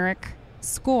numeric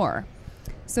score.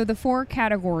 So the 4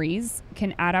 categories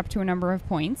can add up to a number of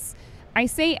points. I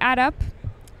say add up,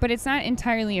 but it's not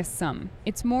entirely a sum.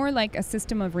 It's more like a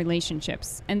system of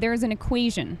relationships. And there's an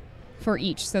equation for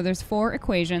each. So there's 4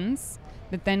 equations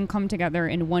that then come together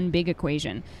in one big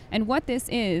equation. And what this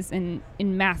is, in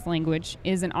math language,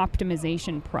 is an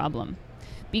optimization problem.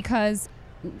 Because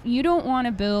you don't want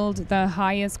to build the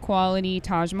highest quality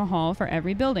Taj Mahal for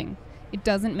every building. It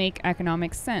doesn't make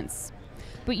economic sense.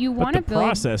 But you want to build... the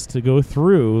process to go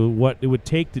through what it would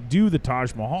take to do the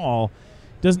Taj Mahal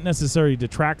doesn't necessarily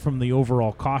detract from the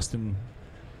overall cost and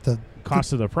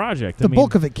cost of the project. The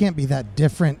bulk of it can't be that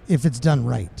different if it's done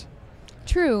right.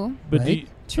 True. But right?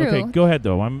 True. Okay, go ahead,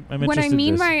 though. I'm interested What I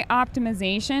mean in this. by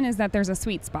optimization is that there's a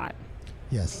sweet spot.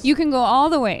 Yes. You can go all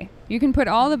the way. You can put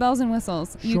all the bells and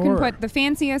whistles. You can Sure. put the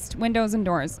fanciest windows and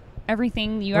doors,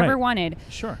 everything you ever wanted.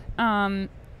 Sure.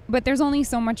 But there's only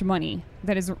so much money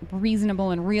that is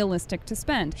reasonable and realistic to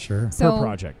spend. Sure. So Per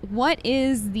project. what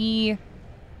is the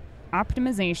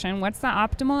optimization? What's the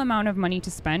optimal amount of money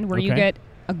to spend where you get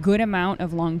a good amount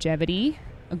of longevity,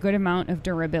 a good amount of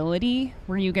durability,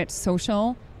 where you get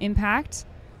social impact,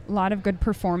 a lot of good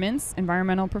performance,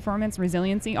 environmental performance,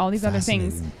 resiliency, all these other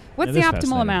things. What's the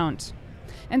optimal amount?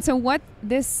 And so what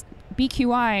this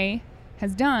BQI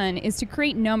has done is to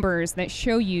create numbers that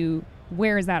show you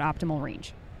where is that optimal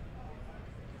range.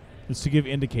 It's to give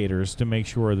indicators to make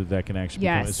sure that can actually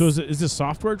Yes. be. So is this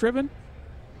software driven?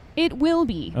 It will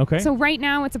be. Okay. So right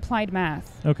now it's applied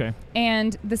math. Okay.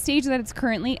 And the stage that it's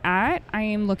currently at, I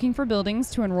am looking for buildings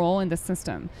to enroll in the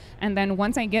system. And then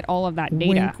once I get all of that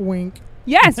data. Wink, wink.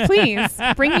 Yes, please.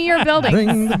 Bring me your buildings.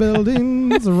 Bring the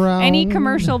buildings around. Any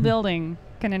commercial building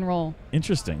can enroll.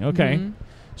 Interesting. Okay. Mhm.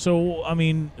 So, I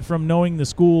mean, from knowing the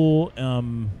school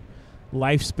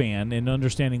lifespan and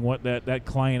understanding what that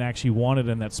client actually wanted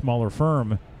in that smaller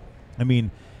firm, I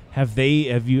mean, have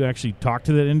you actually talked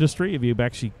to that industry? Have you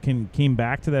actually came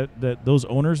back to those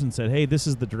owners and said, hey, this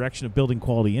is the direction of building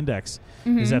quality index?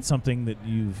 Mm-hmm. Is that something that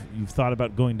you've thought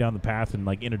about going down the path and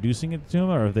like introducing it to them,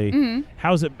 or are they?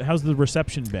 How's the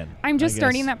reception been? I'm just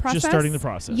starting that process. Just starting the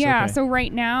process. Yeah. Okay. So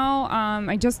right now,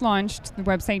 I just launched. The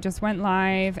website just went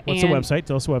live. What's the website?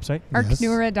 Tell us the website.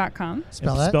 Arcnura.com.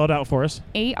 Spell that. Spell it out for us.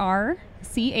 ARCHNEURA.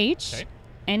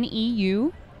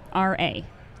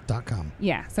 .com.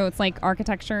 Yeah, so it's like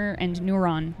architecture and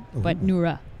neuron, but Ooh.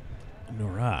 Nura.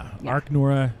 Nura. Yeah.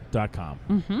 Arcnura.com.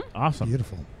 Mm-hmm. Awesome.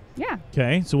 Beautiful. Yeah.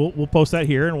 Okay, so we'll post that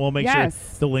here, and we'll make sure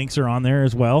the links are on there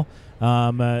as well.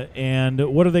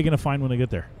 And what are they going to find when they get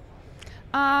there?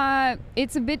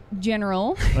 It's a bit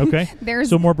general. Okay. There's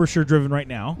so more brochure driven right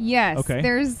now. Yes. Okay.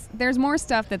 There's more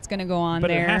stuff that's going to go on but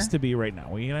there. It has to be right now.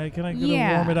 We can I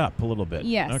Yeah. warm it up a little bit.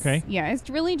 Yes. Okay. Yeah, it's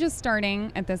really just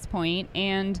starting at this point,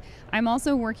 and I'm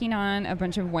also working on a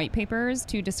bunch of white papers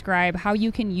to describe how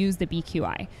you can use the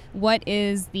BQI. What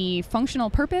is the functional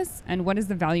purpose and what is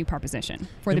the value proposition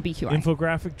for the BQI?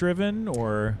 Infographic driven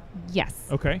or? Yes.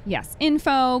 Okay. Yes.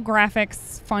 Info,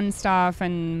 graphics, fun stuff,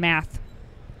 and math.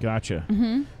 Gotcha.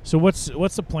 Mm-hmm. So what's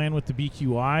the plan with the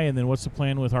BQI, and then what's the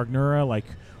plan with Argnura? Like,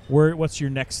 what's your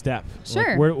next step?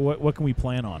 Sure. Like, what can we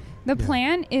plan on? The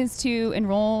plan is to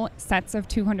enroll sets of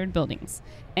 200 buildings.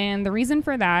 And the reason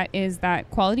for that is that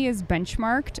quality is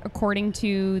benchmarked according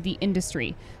to the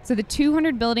industry. So the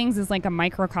 200 buildings is like a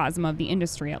microcosm of the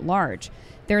industry at large.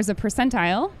 There's a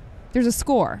percentile, there's a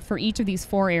score for each of these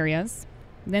 4 areas.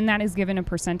 Then that is given a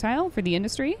percentile for the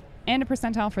industry and a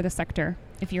percentile for the sector,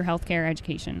 if you're healthcare,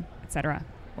 education, etc.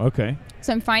 Okay.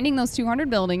 So I'm finding those 200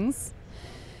 buildings,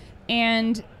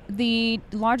 and the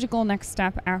logical next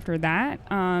step after that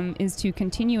is to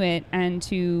continue it, and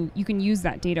you can use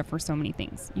that data for so many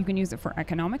things. You can use it for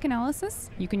economic analysis.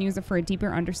 You can use it for a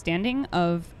deeper understanding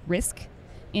of risk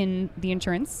in the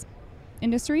insurance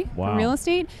industry, Wow. for real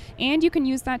estate, and you can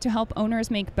use that to help owners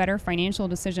make better financial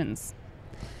decisions.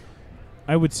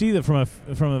 I would see that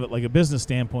from a business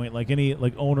standpoint, like any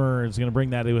owner is going to bring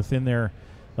that within their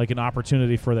like an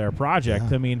opportunity for their project.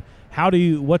 Yeah. I mean, how do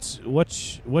you what's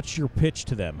your pitch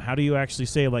to them? How do you actually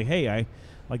say like, hey, I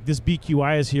like this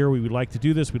BQI is here. We would like to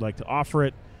do this. We'd like to offer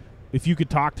it. If you could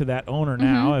talk to that owner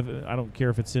now, I don't care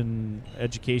if it's in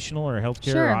educational or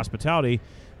healthcare Sure. or hospitality,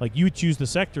 like you choose the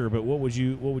sector, but what would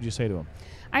you say to them?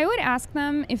 I would ask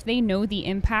them if they know the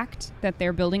impact that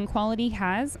their building quality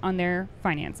has on their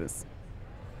finances,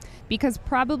 because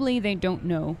probably they don't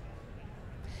know.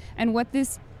 And what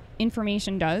this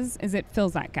information does is it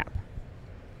fills that gap.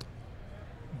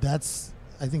 That's,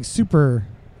 I think, super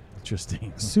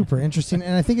interesting.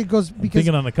 And I think it goes I'm because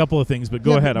thinking on a couple of things, but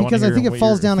go ahead. Because I think it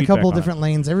falls down a couple of of different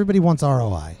lanes. Everybody wants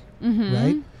ROI,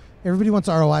 right? Everybody wants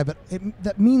ROI, but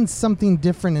that means something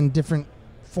different in different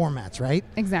formats, right?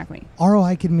 Exactly.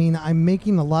 ROI could mean I'm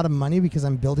making a lot of money because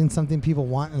I'm building something people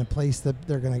want in a place that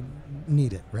they're going to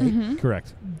need it, right?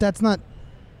 Correct. That's not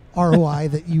ROI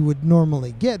that you would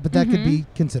normally get, but that could be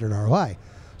considered ROI.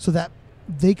 So that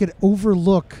they could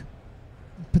overlook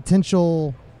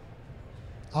potential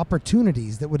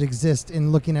opportunities that would exist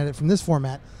in looking at it from this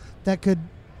format that could,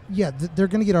 they're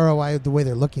going to get ROI the way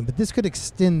they're looking, but this could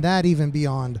extend that even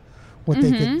beyond what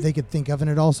they could think of, and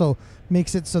it also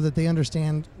makes it so that they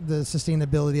understand the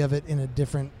sustainability of it in a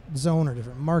different zone or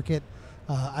different market.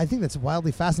 I think that's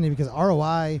wildly fascinating because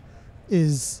ROI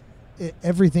is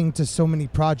everything to so many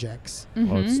projects.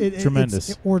 Well, it's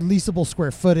tremendous. Or leasable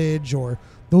square footage, or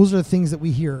those are the things that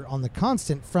we hear on the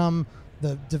constant from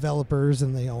the developers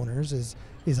and the owners is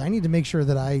I need to make sure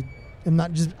that I am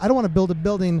not just, I don't want to build a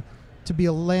building to be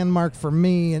a landmark for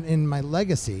me and in my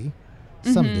legacy.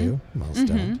 Some do, most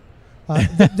don't.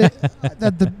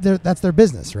 That's their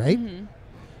business, right?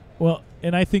 Well,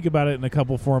 and I think about it in a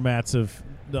couple formats of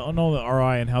the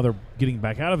ROI and how they're getting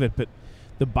back out of it, but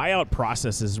the buyout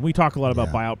processes. We talk a lot about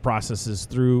buyout processes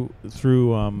through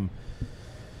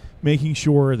making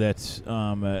sure that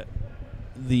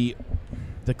the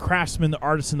craftsman, the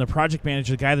artisan, the project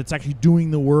manager, the guy that's actually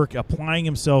doing the work, applying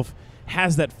himself,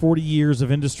 has that 40 years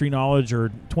of industry knowledge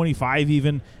or 25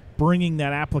 even, bringing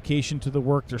that application to the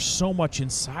work. There's so much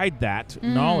inside that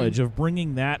knowledge of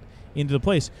bringing that into the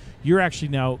place. You're actually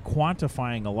now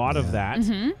quantifying a lot of that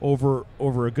over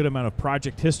a good amount of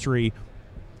project history,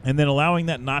 and then allowing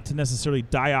that not to necessarily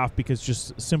die off because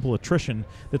just simple attrition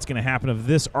that's going to happen if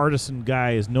this artisan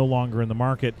guy is no longer in the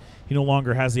market. He no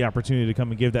longer has the opportunity to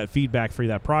come and give that feedback for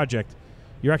that project.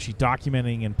 You're actually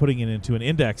documenting and putting it into an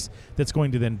index that's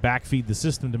going to then backfeed the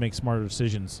system to make smarter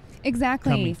decisions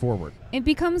coming forward. It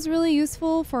becomes really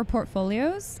useful for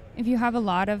portfolios. If you have a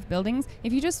lot of buildings,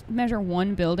 if you just measure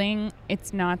one building,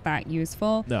 it's not that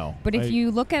useful. No. But if you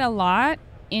look at a lot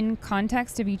in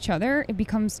context of each other, it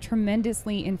becomes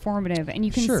tremendously informative, and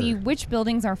you can see which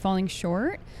buildings are falling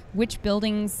short, which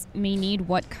buildings may need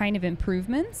what kind of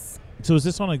improvements. So is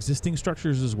this on existing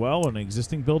structures as well, on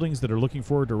existing buildings that are looking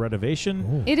forward to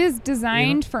renovation? It is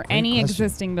designed for any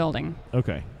existing building.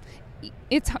 Okay.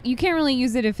 You can't really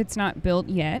use it if it's not built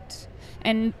yet,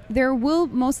 and there will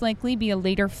most likely be a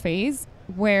later phase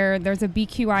where there's a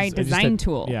BQI design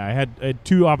tool. Yeah, I had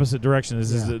two opposite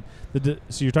directions. So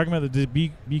you're talking about the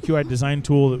BQI design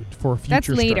tool for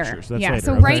future structures. That's later.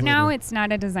 So right now it's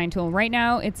not a design tool. Right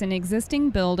now it's an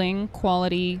existing building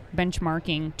quality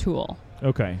benchmarking tool.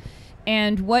 Okay.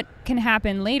 And what can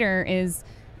happen later is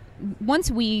once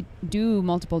we do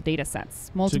multiple data sets,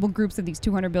 multiple groups of these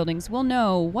 200 buildings, we'll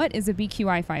know what is a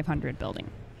BQI 500 building.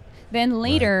 Then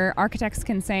later, architects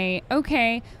can say,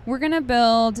 okay, we're going to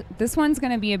build, this one's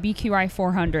going to be a BQI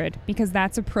 400 because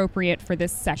that's appropriate for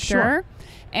this sector. Sure.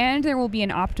 And there will be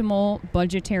an optimal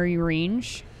budgetary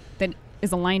range that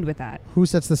is aligned with that. Who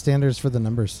sets the standards for the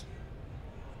numbers?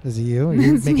 Is it you? Are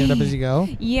you making it up as you go?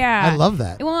 Yeah. I love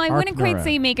that. Well, I wouldn't quite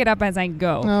say make it up as I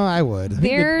go. No, I would.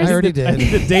 There's I already I did.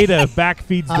 think the data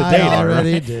backfeeds the I data.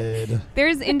 already right? did.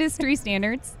 There's industry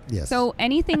standards. Yes. So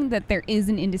anything that there is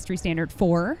an industry standard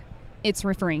for, it's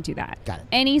referring to that. Got it.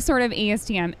 Any sort of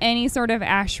ASTM, any sort of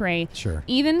ASHRAE, Sure.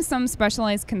 even some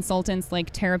specialized consultants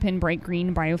like Terrapin bright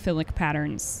green biophilic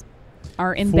patterns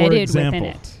are embedded within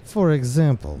it. For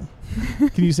example.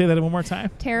 Can you say that one more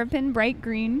time? Terrapin bright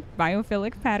green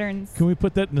biophilic patterns. Can we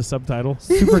put that in the subtitle?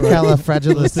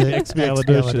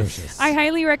 Supercalifragilisticexpialidocious. I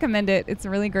highly recommend it. It's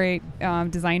really great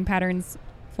design patterns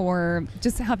for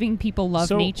just helping people love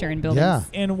So- nature and buildings. Yeah.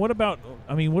 And what about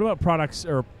products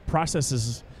or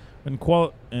processes and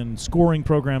scoring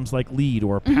programs like LEED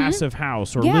or Passive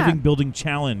House or Yeah. Living Building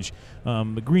Challenge,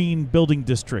 the green building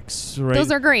districts, right?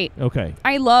 Those are great. okay.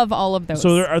 I love all of those.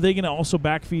 So are they going to also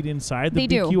backfeed inside the They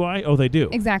do. BQI? Oh, they do.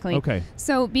 Exactly. Okay.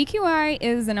 So BQI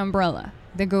is an umbrella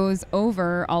that goes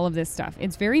over all of this stuff.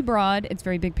 It's very broad. It's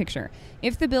very big picture.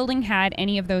 If the building had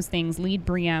any of those things, LEED,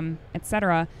 BREEAM,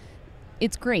 etc.,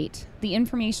 it's great. The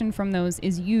information from those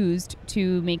is used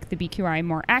to make the BQI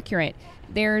more accurate.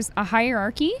 There's a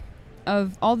hierarchy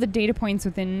of all the data points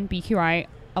within BQI.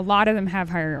 A lot of them have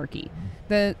hierarchy.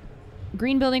 The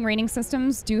green building rating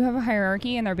systems do have a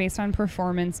hierarchy, and they're based on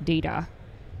performance data.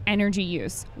 Energy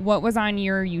use. What was on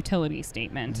your utility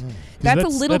statement? That's a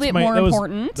little bit more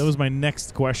important. That was my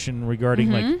next question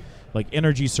regarding like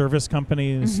energy service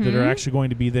companies that are actually going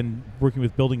to be then working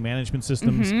with building management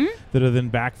systems that are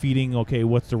then backfeeding, okay,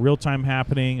 what's the real time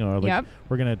happening? Or like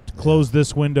we're going to close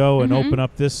this window and open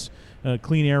up this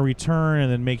clean air return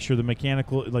and then make sure the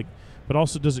mechanical, but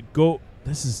also does it go,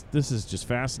 this is just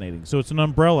fascinating. So it's an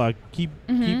umbrella. Keep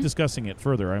discussing it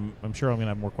further. I'm sure I'm going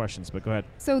to have more questions, but go ahead.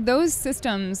 So those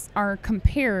systems are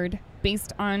compared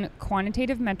based on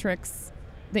quantitative metrics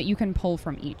that you can pull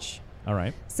from each. All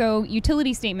right. So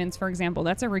utility statements, for example,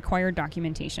 that's a required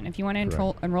documentation. If you want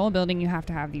to enroll a building, you have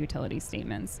to have the utility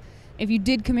statements. If you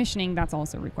did commissioning, that's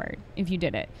also required if you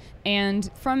did it. And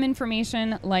from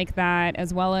information like that,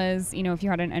 as well as, if you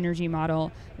had an energy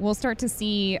model, we'll start to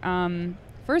see,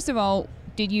 first of all,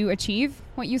 did you achieve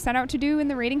what you set out to do in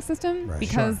the rating system? Right.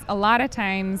 Because a lot of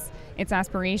times it's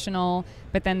aspirational,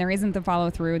 but then there isn't the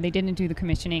follow through. They didn't do the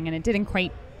commissioning and it didn't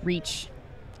quite reach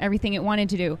everything it wanted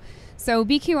to do. So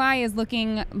BQI is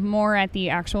looking more at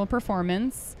the actual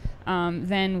performance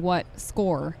than what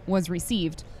score was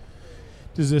received.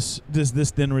 Does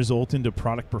this then result into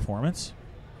product performance?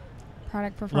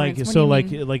 Product performance. Like what so, do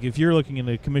you mean? like if you're looking at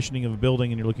the commissioning of a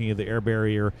building and you're looking at the air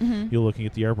barrier, you're looking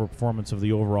at the air performance of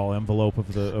the overall envelope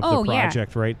of the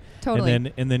project, right? Totally.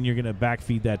 And then you're going to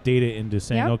backfeed that data into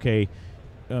saying, okay,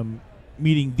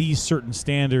 meeting these certain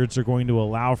standards are going to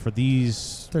allow for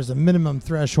these. There's a minimum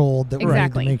threshold that we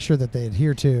need to make sure that they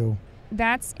adhere to.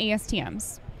 That's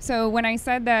ASTMs. So when I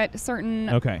said that certain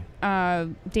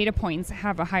data points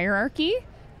have a hierarchy,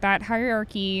 that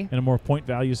hierarchy and a more point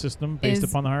value system based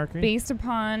upon the hierarchy? Based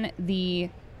upon the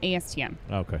ASTM.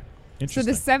 Okay. Interesting.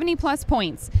 So the 70 plus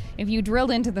points, if you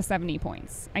drilled into the 70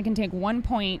 points, I can take 1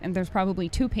 point and there's probably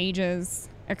 2 pages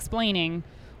explaining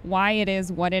why it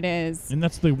is what it is. And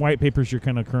that's the white papers you're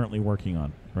kind of currently working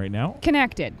on right now?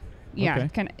 Connected. Yeah,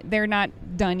 Okay. They're not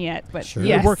done yet, but Sure.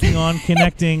 yes. You're working on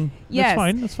connecting. Yes.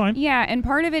 That's fine. Yeah, and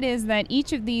part of it is that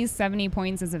each of these 70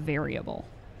 points is a variable,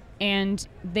 and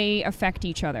they affect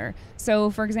each other. So,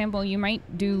 for example, you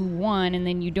might do one, and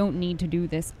then you don't need to do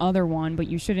this other one, but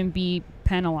you shouldn't be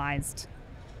penalized.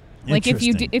 Like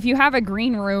if you have a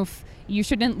green roof, you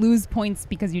shouldn't lose points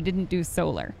because you didn't do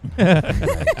solar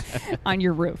on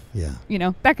your roof. Yeah.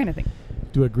 That kind of thing.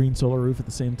 Do a green solar roof at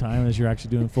the same time as you're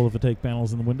actually doing photovoltaic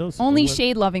panels in the windows? Only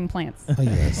shade-loving plants. Oh,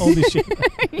 yes. Only shade.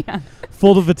 Yeah.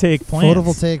 Photovoltaic plants.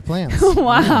 Photovoltaic plants.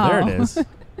 Wow. There it is.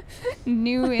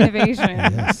 New innovation.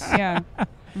 Yes. Yeah.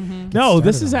 No,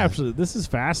 this Started on is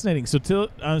fascinating. So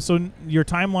so your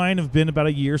timeline have been about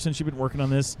a year since you've been working on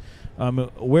this.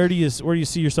 Where do you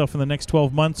see yourself in the next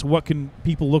 12 months? What can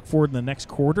people look forward in the next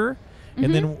quarter?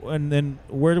 And then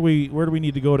where do we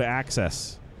need to go to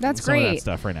access That's some of great. that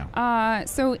stuff right now?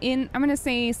 So I'm going to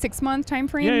say 6-month time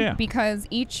frame Yeah. because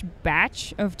each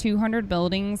batch of 200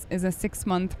 buildings is a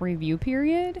 6-month review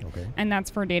period. Okay. And that's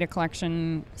for data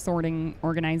collection, sorting,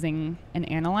 organizing, and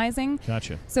analyzing.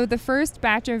 Gotcha. So the first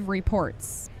batch of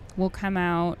reports will come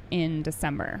out in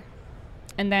December.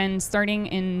 And then starting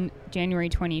in January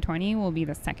 2020 will be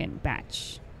the second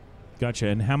batch. Gotcha.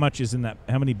 And how much is in that?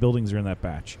 How many buildings are in that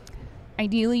batch?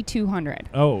 Ideally 200.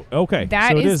 Oh, okay.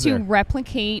 That so it is to there.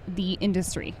 replicate the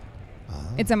industry.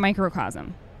 It's a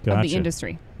microcosm of Gotcha. the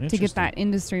industry to get Interesting. that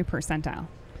industry percentile.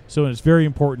 So it's very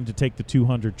important to take the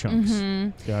 200 chunks.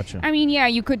 Gotcha. I mean, yeah,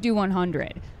 you could do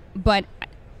 100, but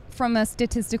from a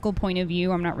statistical point of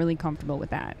view, I'm not really comfortable with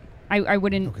that. I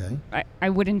wouldn't. Okay. I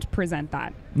wouldn't present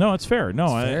that. No, it's fair. No,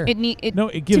 It's fair.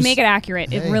 it gives to make it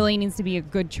accurate. It Hey. really needs to be a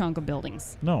good chunk of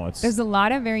buildings. No, it's. There's a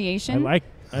lot of variation. I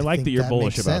like think that you're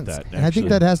bullish makes about sense. that. And I think actually.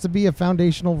 that has to be a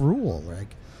foundational rule.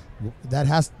 Like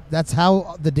that's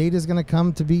how the data is going to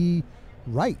come to be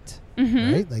right.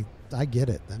 Right? Like I get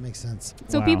it. That makes sense.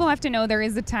 So Wow. people have to know there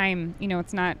is a time.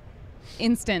 It's not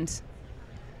instant.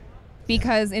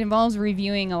 Because it involves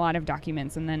reviewing a lot of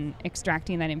documents and then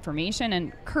extracting that information.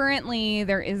 And currently,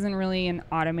 there isn't really an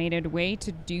automated way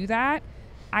to do that.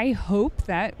 I hope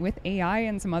that with AI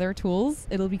and some other tools,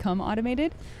 it'll become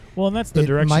automated. Well, and that's the It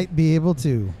direction. might be able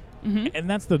to. And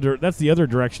that's the other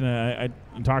direction I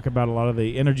talk about. A lot of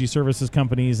the energy services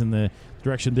companies and the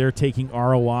direction they're taking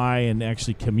ROI and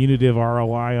actually commutative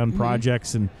ROI on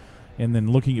projects and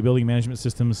then looking at building management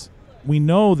systems. We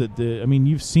know that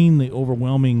you've seen the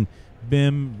overwhelming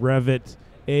BIM, Revit,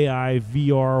 AI,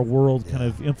 VR world kind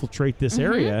of infiltrate this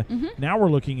area. Now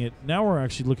we're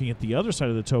actually looking at the other side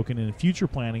of the token and future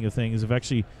planning of things of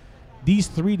actually these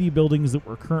 3D buildings that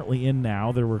we're currently in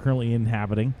now, that we're currently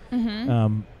inhabiting,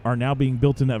 are now being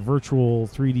built in that virtual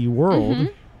 3D world.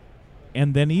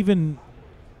 And then even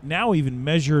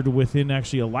measured within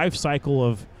actually a life cycle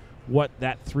of what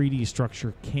that 3D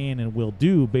structure can and will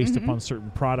do based upon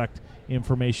certain product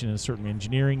information and certain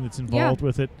engineering that's involved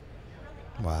with it.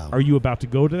 Wow. Are you about to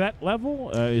go to that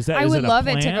level? I would love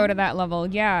it to go to that level,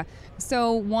 yeah.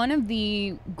 So one of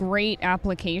the great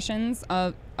applications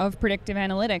of predictive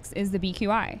analytics is the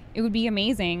BQI. It would be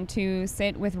amazing to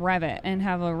sit with Revit and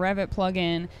have a Revit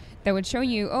plugin that would show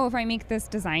you, if I make this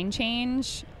design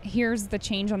change, here's the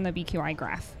change on the BQI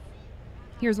graph.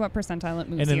 Here's what percentile it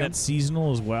moves And then you. that's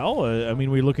seasonal as well?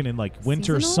 We're looking in like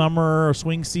winter, Seasonal? summer,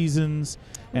 swing seasons.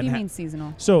 What do you mean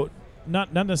seasonal? So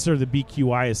not necessarily the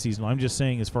BQI is seasonal. I'm just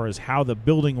saying as far as how the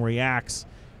building reacts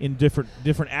in different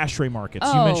ASHRAE markets.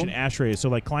 You mentioned ASHRAE, so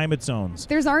like climate zones.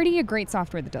 There's already a great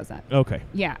software that does that. Okay.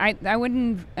 Yeah, I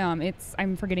wouldn't.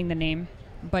 I'm forgetting the name,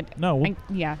 but No,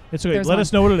 yeah. it's okay. there's Let one.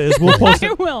 us know what it is. We'll post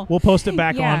it. I will. We'll post it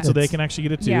back Yeah. on so they can actually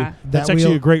get it too. Yeah. That's That actually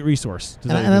we'll- a great resource.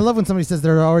 And I love when somebody says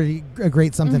they're already a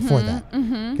great something for that,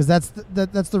 because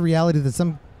that's the reality that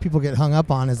some people get hung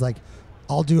up on is like,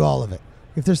 I'll do all of it.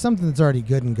 If there's something that's already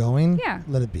good and going, Yeah.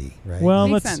 let it be. Right? Well,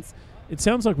 Makes sense. It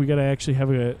sounds like we got to actually have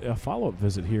a follow-up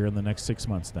visit here in the next 6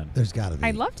 months. Then there's got to be.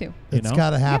 I'd love to. It's know? got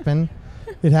to happen.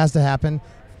 It has to happen.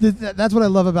 That's what I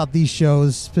love about these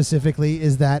shows specifically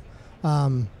is that,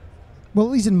 well, at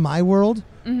least in my world,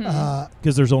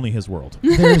 because there's only his world.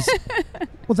 there's,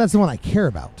 well, that's the one I care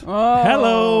about. Oh.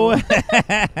 Hello.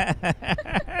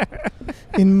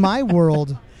 In my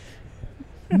world,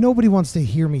 nobody wants to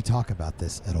hear me talk about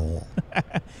this at all.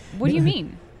 What do you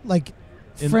mean? Like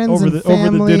friends over and the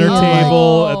family, over the dinner like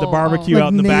table at the barbecue like out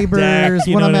in the back deck. neighbors,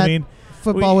 You when know I'm what I at mean?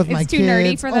 football with my It's too kids.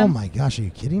 nerdy for them? Oh my gosh, are you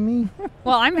kidding me?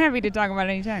 Well, I'm happy to talk about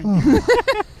it anytime.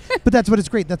 But that's what it's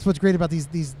great. That's what's great about these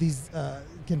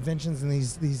conventions and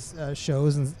these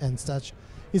shows and such,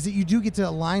 is that you do get to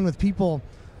align with people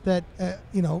that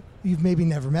you've maybe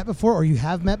never met before, or you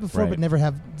have met before Right. but never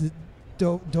have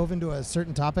dove into a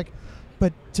certain topic.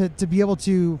 But to be able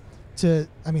to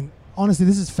I mean, honestly,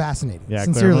 this is fascinating. Yeah,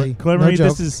 Sincerely, Claire no Marie. joke.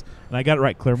 This is, and I got it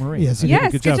right, Claire Marie. Yes, you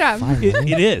Yes, did. good job. Finally.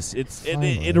 It is.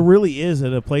 It really is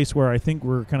at a place where I think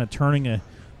we're kind of turning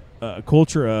a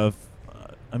culture of,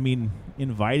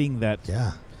 inviting that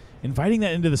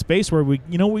into the space where we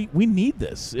need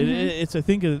this. It's I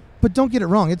think But don't get it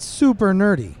wrong. It's super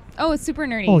nerdy. Oh, it's super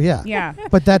nerdy. Oh yeah. Yeah.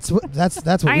 But that's what I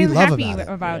we am love happy about it.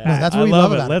 about No, that. that's what I we love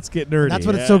love it. about it. Let's get nerdy. That's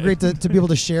what it's so great to be able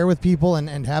to share with people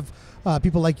and have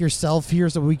people like yourself here,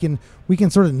 so we can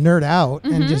sort of nerd out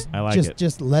and I like it.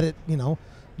 just let it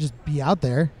just be out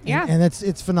there. Yeah. And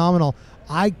it's phenomenal.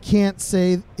 I can't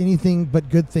say anything but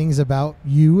good things about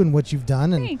you and what you've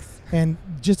done. And Thanks. And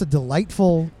just a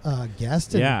delightful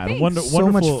guest. And Yeah, so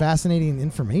much fascinating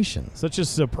information. Such a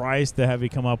surprise to have you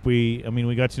come up. We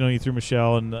got to know you through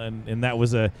Michelle, and that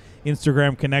was a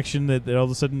Instagram connection that all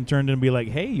of a sudden turned into be like,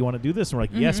 hey, you want to do this? And we're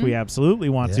like, yes, we absolutely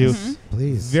want to.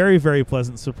 Please. Very, very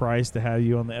pleasant surprise to have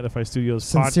you on the Edify Studios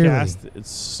Sincerely. podcast. It's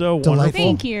so Delightful. wonderful.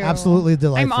 Thank you. Absolutely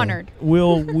delightful. I'm honored.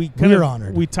 We're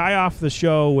honored. We tie off the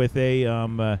show with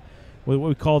a what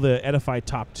we call the Edify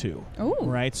Top 2. Ooh.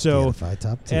 Right? So Edify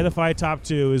Top 2. Edify Top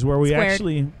 2 is where we Squared.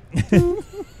 actually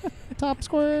Top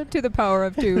squared. To the power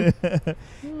of 2.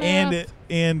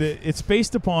 and it's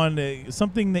based upon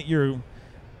something that you're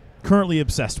currently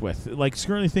obsessed with. Like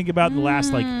currently think about in the last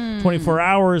 24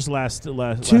 hours, last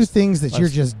two things that you're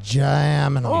just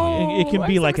jamming on. It can I'm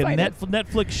be so like excited. a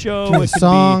Netflix show. Could be a it could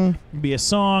song. be a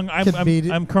song.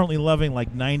 I'm currently loving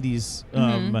like 90s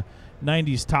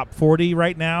 90s top 40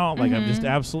 right now. Like I'm just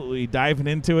absolutely diving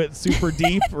into it super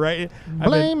deep, right?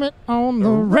 Blame it on the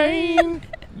rain.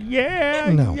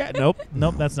 Yeah. No. Yeah.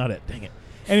 Nope, that's not it. Dang it.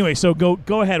 Anyway, so go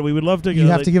ahead. We would love to You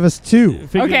have to give us 2.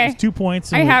 Okay. 2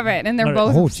 points. I have it, and they're All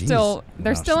right. both Oh, geez. still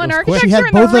Gosh, still in that was quick. architecture. She had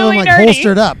and both they're of them really like nerdy.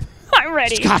 holstered up. I'm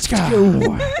ready.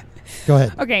 Go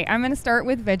ahead. Okay, I'm going to start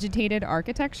with vegetated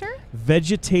architecture.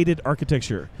 Vegetated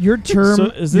architecture. Your term, So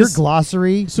is your this-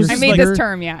 glossary. so your this I is made like- this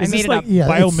term, yeah. I Is made this it like up.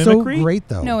 Yeah, it's so biomimicry? great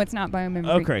though. No, it's not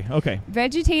biomimicry. Okay.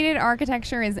 Vegetated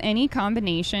architecture is any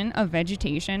combination of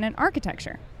vegetation and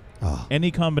architecture. Oh. Any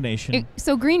combination.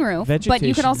 So green roof, but you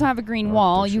Vegetation, could also have a green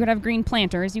wall. architecture. You could have green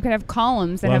planters. You could have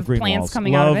columns that Love have green plants walls.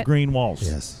 coming Love out of it. green walls.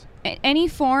 Yes. Any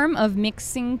form of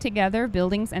mixing together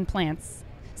buildings and plants.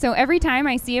 So every time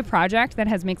I see a project that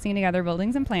has mixing together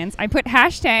buildings and plants, I put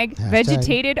hashtag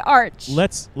vegetated arch.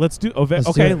 Let's do. Let's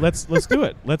okay, do it. let's do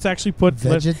it. Let's actually put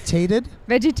Vegetated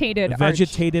Vegetated arch.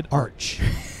 vegetated arch.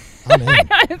 I'm in.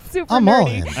 It's super I'm all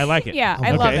nerdy. in. I like it. Yeah, I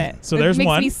Okay. love it. So It there's makes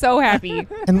one. me so happy.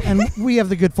 And we have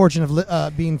the good fortune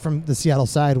of being from the Seattle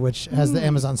side, which has the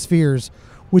Amazon spheres,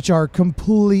 which are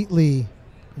completely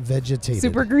vegetated.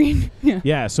 Super green. Yeah.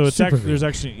 Yeah. So it's Super actually green. there's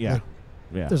actually Like,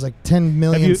 yeah. There's like 10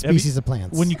 million Have you- species of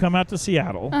plants. When you come out to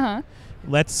Seattle, Uh-huh.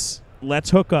 let's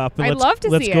hook up. And I'd let's, love to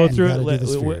let's see go it. through You it, gotta do the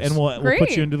spheres. and we'll put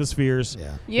Great. you into the spheres.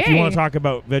 yeah, If you want Yay. to talk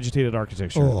about vegetated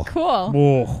architecture, oh, Cool.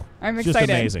 whoa, I'm it's excited.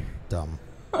 just amazing. dumb.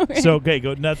 So okay,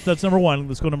 go. That's number 1.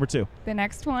 Let's go number 2. The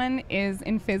next one is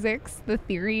in physics, the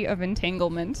theory of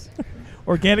entanglement.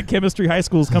 Organic chemistry high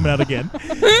school is coming out again.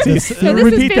 this is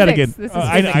Repeat that physics. again. This is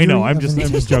I know. I'm physics.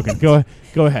 just joking. Go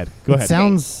ahead. Go It ahead.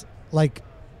 sounds like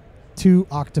 2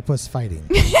 octopus fighting.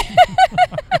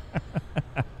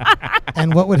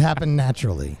 And what would happen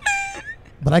naturally?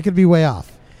 But I could be way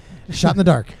off. Shot in the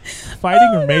dark. Fighting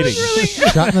or mating?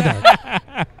 Shot in the dark.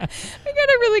 I got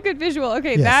a really good visual.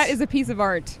 Okay, Yes. that is a piece of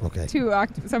art. Okay.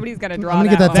 Somebody's got to draw I'm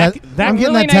gonna get that that. one. That- I'm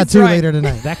getting really that nice tattoo drawing. later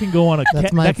tonight. That can go on a.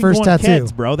 That's my that can first go on tattoo.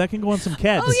 Keds, bro. That can go on some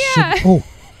Keds. Oh,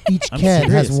 yeah. Each I'm kid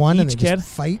has serious. one, and Each they kid? just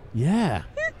fight Yeah.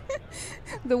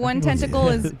 The one think it was- tentacle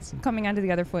is coming onto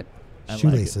the other foot. I like it.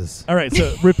 shoelaces. All right.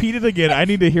 So repeat it again. I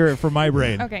need to hear it from my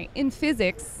brain. Okay, in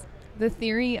physics, the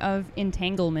theory of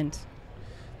entanglement.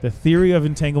 The theory of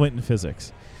entanglement in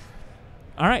physics.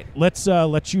 All right. Let's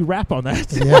let you rap on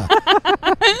that.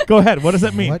 Yeah. Go ahead. What does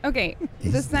that mean? What? Okay, is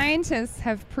the that? scientists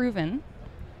have proven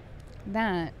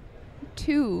that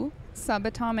 2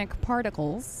 subatomic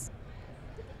particles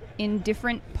in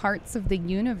different parts of the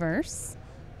universe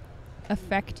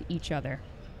affect each other.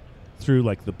 Through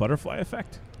like the butterfly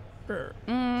effect. Or-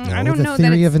 I don't the know that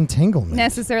theory it's of entanglement.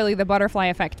 necessarily the butterfly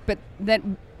effect, but that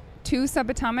 2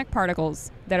 subatomic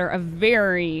particles that are a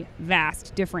very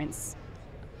vast difference,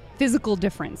 physical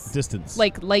difference, Distance.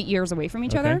 like light years away from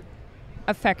each Okay. other,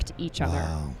 affect each other.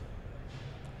 Wow.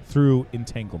 through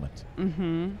entanglement.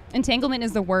 Entanglement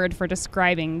is the word for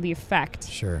describing the effect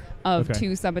Sure. of Okay.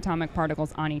 2 subatomic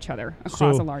particles on each other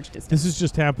across So a large distance. This has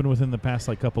just happened within the past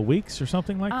like couple weeks or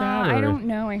something like that? I or- don't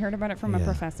know. I heard about it from a Yeah.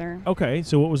 professor. Okay,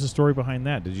 so what was the story behind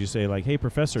that? Did you say like, "Hey,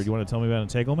 professor, do you want to tell me about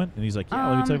entanglement?" And he's like, "Yeah,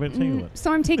 let me tell you about entanglement."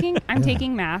 So I'm taking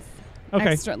taking math, Okay.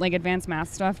 extra, like advanced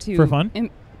math stuff to For fun?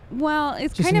 Well,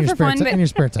 it's Just kind in of your for spare fun, ti- but in your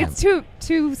spare time. it's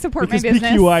to support Because my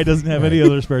business. PQI doesn't have any Right.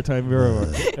 other spare time.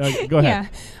 Go ahead.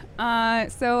 Yeah.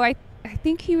 So I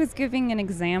think he was giving an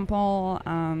example.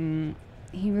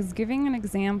 He was giving an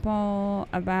example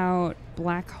about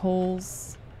black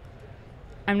holes.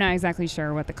 I'm not exactly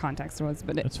sure what the context was,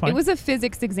 but That's fine. it was a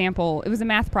physics example. It was a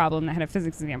math problem that had a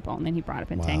physics example, and then he brought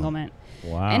up entanglement.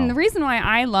 Wow. And the reason why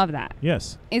I love that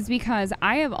Yes. is because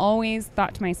I have always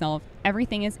thought to myself,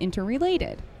 everything is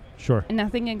interrelated. Sure. And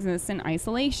nothing exists in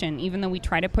isolation, even though we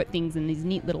try to put things in these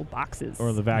neat little boxes.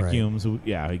 Or the vacuums. Right.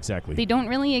 Yeah, exactly. They don't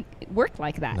really work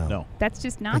like that. No. That's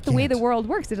just not the way the world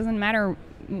works. It doesn't matter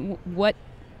what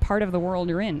part of the world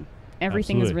you're in.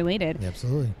 Everything is related. Yeah,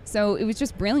 absolutely. So it was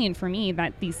just brilliant for me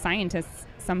that these scientists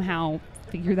somehow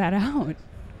figured that out.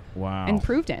 Wow. And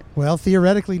proved it. Well,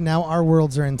 theoretically, now our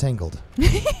worlds are entangled.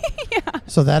 Yeah.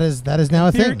 So that is now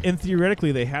a thing. And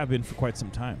theoretically, they have been for quite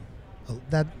some time.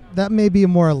 That may be a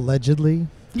more allegedly,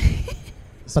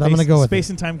 but I'm going to go with Space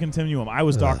and time continuum. I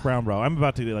was Doc Brown, bro. I'm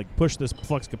about to push this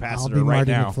flux capacitor I'll be right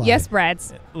Marty now. McFly. Yes,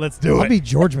 Brads. Let's do it. I'll be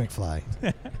George McFly.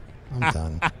 I'm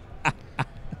done.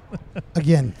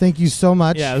 Again, thank you so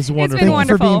much. Yeah, this is wonderful. It's been Thank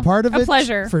you for being part of it. A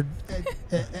pleasure. For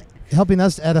helping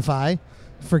us edify,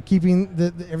 for keeping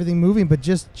the everything moving, but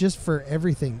just for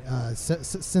everything.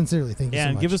 Sincerely, thank you so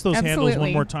much. And give us those handles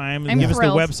one more time. I'm give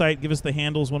thrilled. us the website. Give us the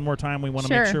handles one more time. We want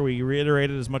to make sure we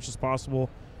reiterate it as much as possible.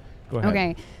 Go ahead.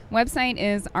 Okay. Website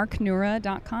is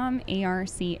archnura.com,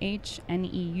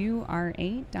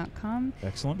 ARCHNEURA.com.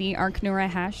 Excellent. The Archnura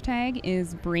hashtag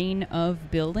is Brain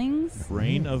of Buildings.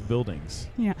 Brain of Buildings.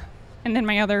 Yeah. And then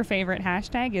my other favorite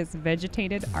hashtag is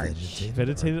Vegetated Arch.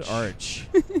 Vegetated Arch.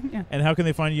 Yeah. And how can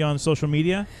they find you on social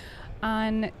media?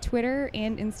 On Twitter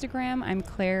and Instagram, I'm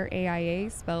Clair AIA,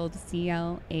 spelled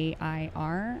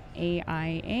CLAIR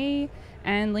AIA.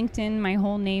 And LinkedIn, my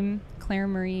whole name, Clair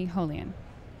Marie Wholean.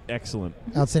 Excellent.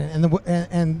 Outstanding.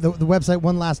 And the website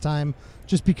one last time,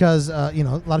 just because a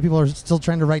lot of people are still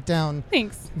trying to write down.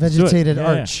 Thanks. Vegetated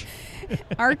Arch.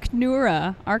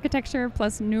 Archnura, architecture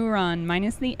plus neuron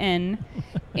minus the N,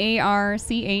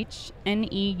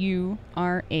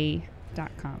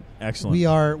 ARCHNEURA.com.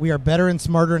 Excellent. We are better and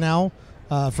smarter now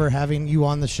for having you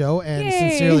on the show, and Yay.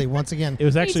 Sincerely, once again, it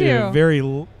was actually a very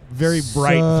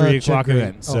bright 3 o'clock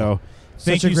event. So.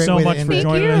 Thank you so much for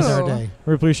joining us. Our day.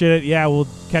 We appreciate it. Yeah, we'll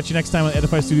catch you next time on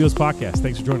Edify Studios podcast.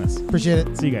 Thanks for joining us. Appreciate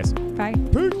it. See you guys. Bye.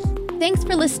 Peace. Thanks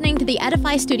for listening to the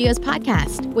Edify Studios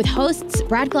podcast with hosts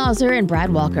Brad Glauser and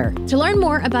Brad Walker. To learn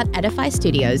more about Edify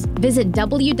Studios, visit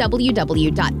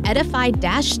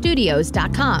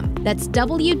www.edify-studios.com. That's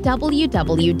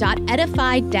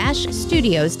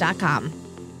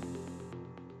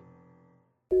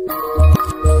www.edify-studios.com.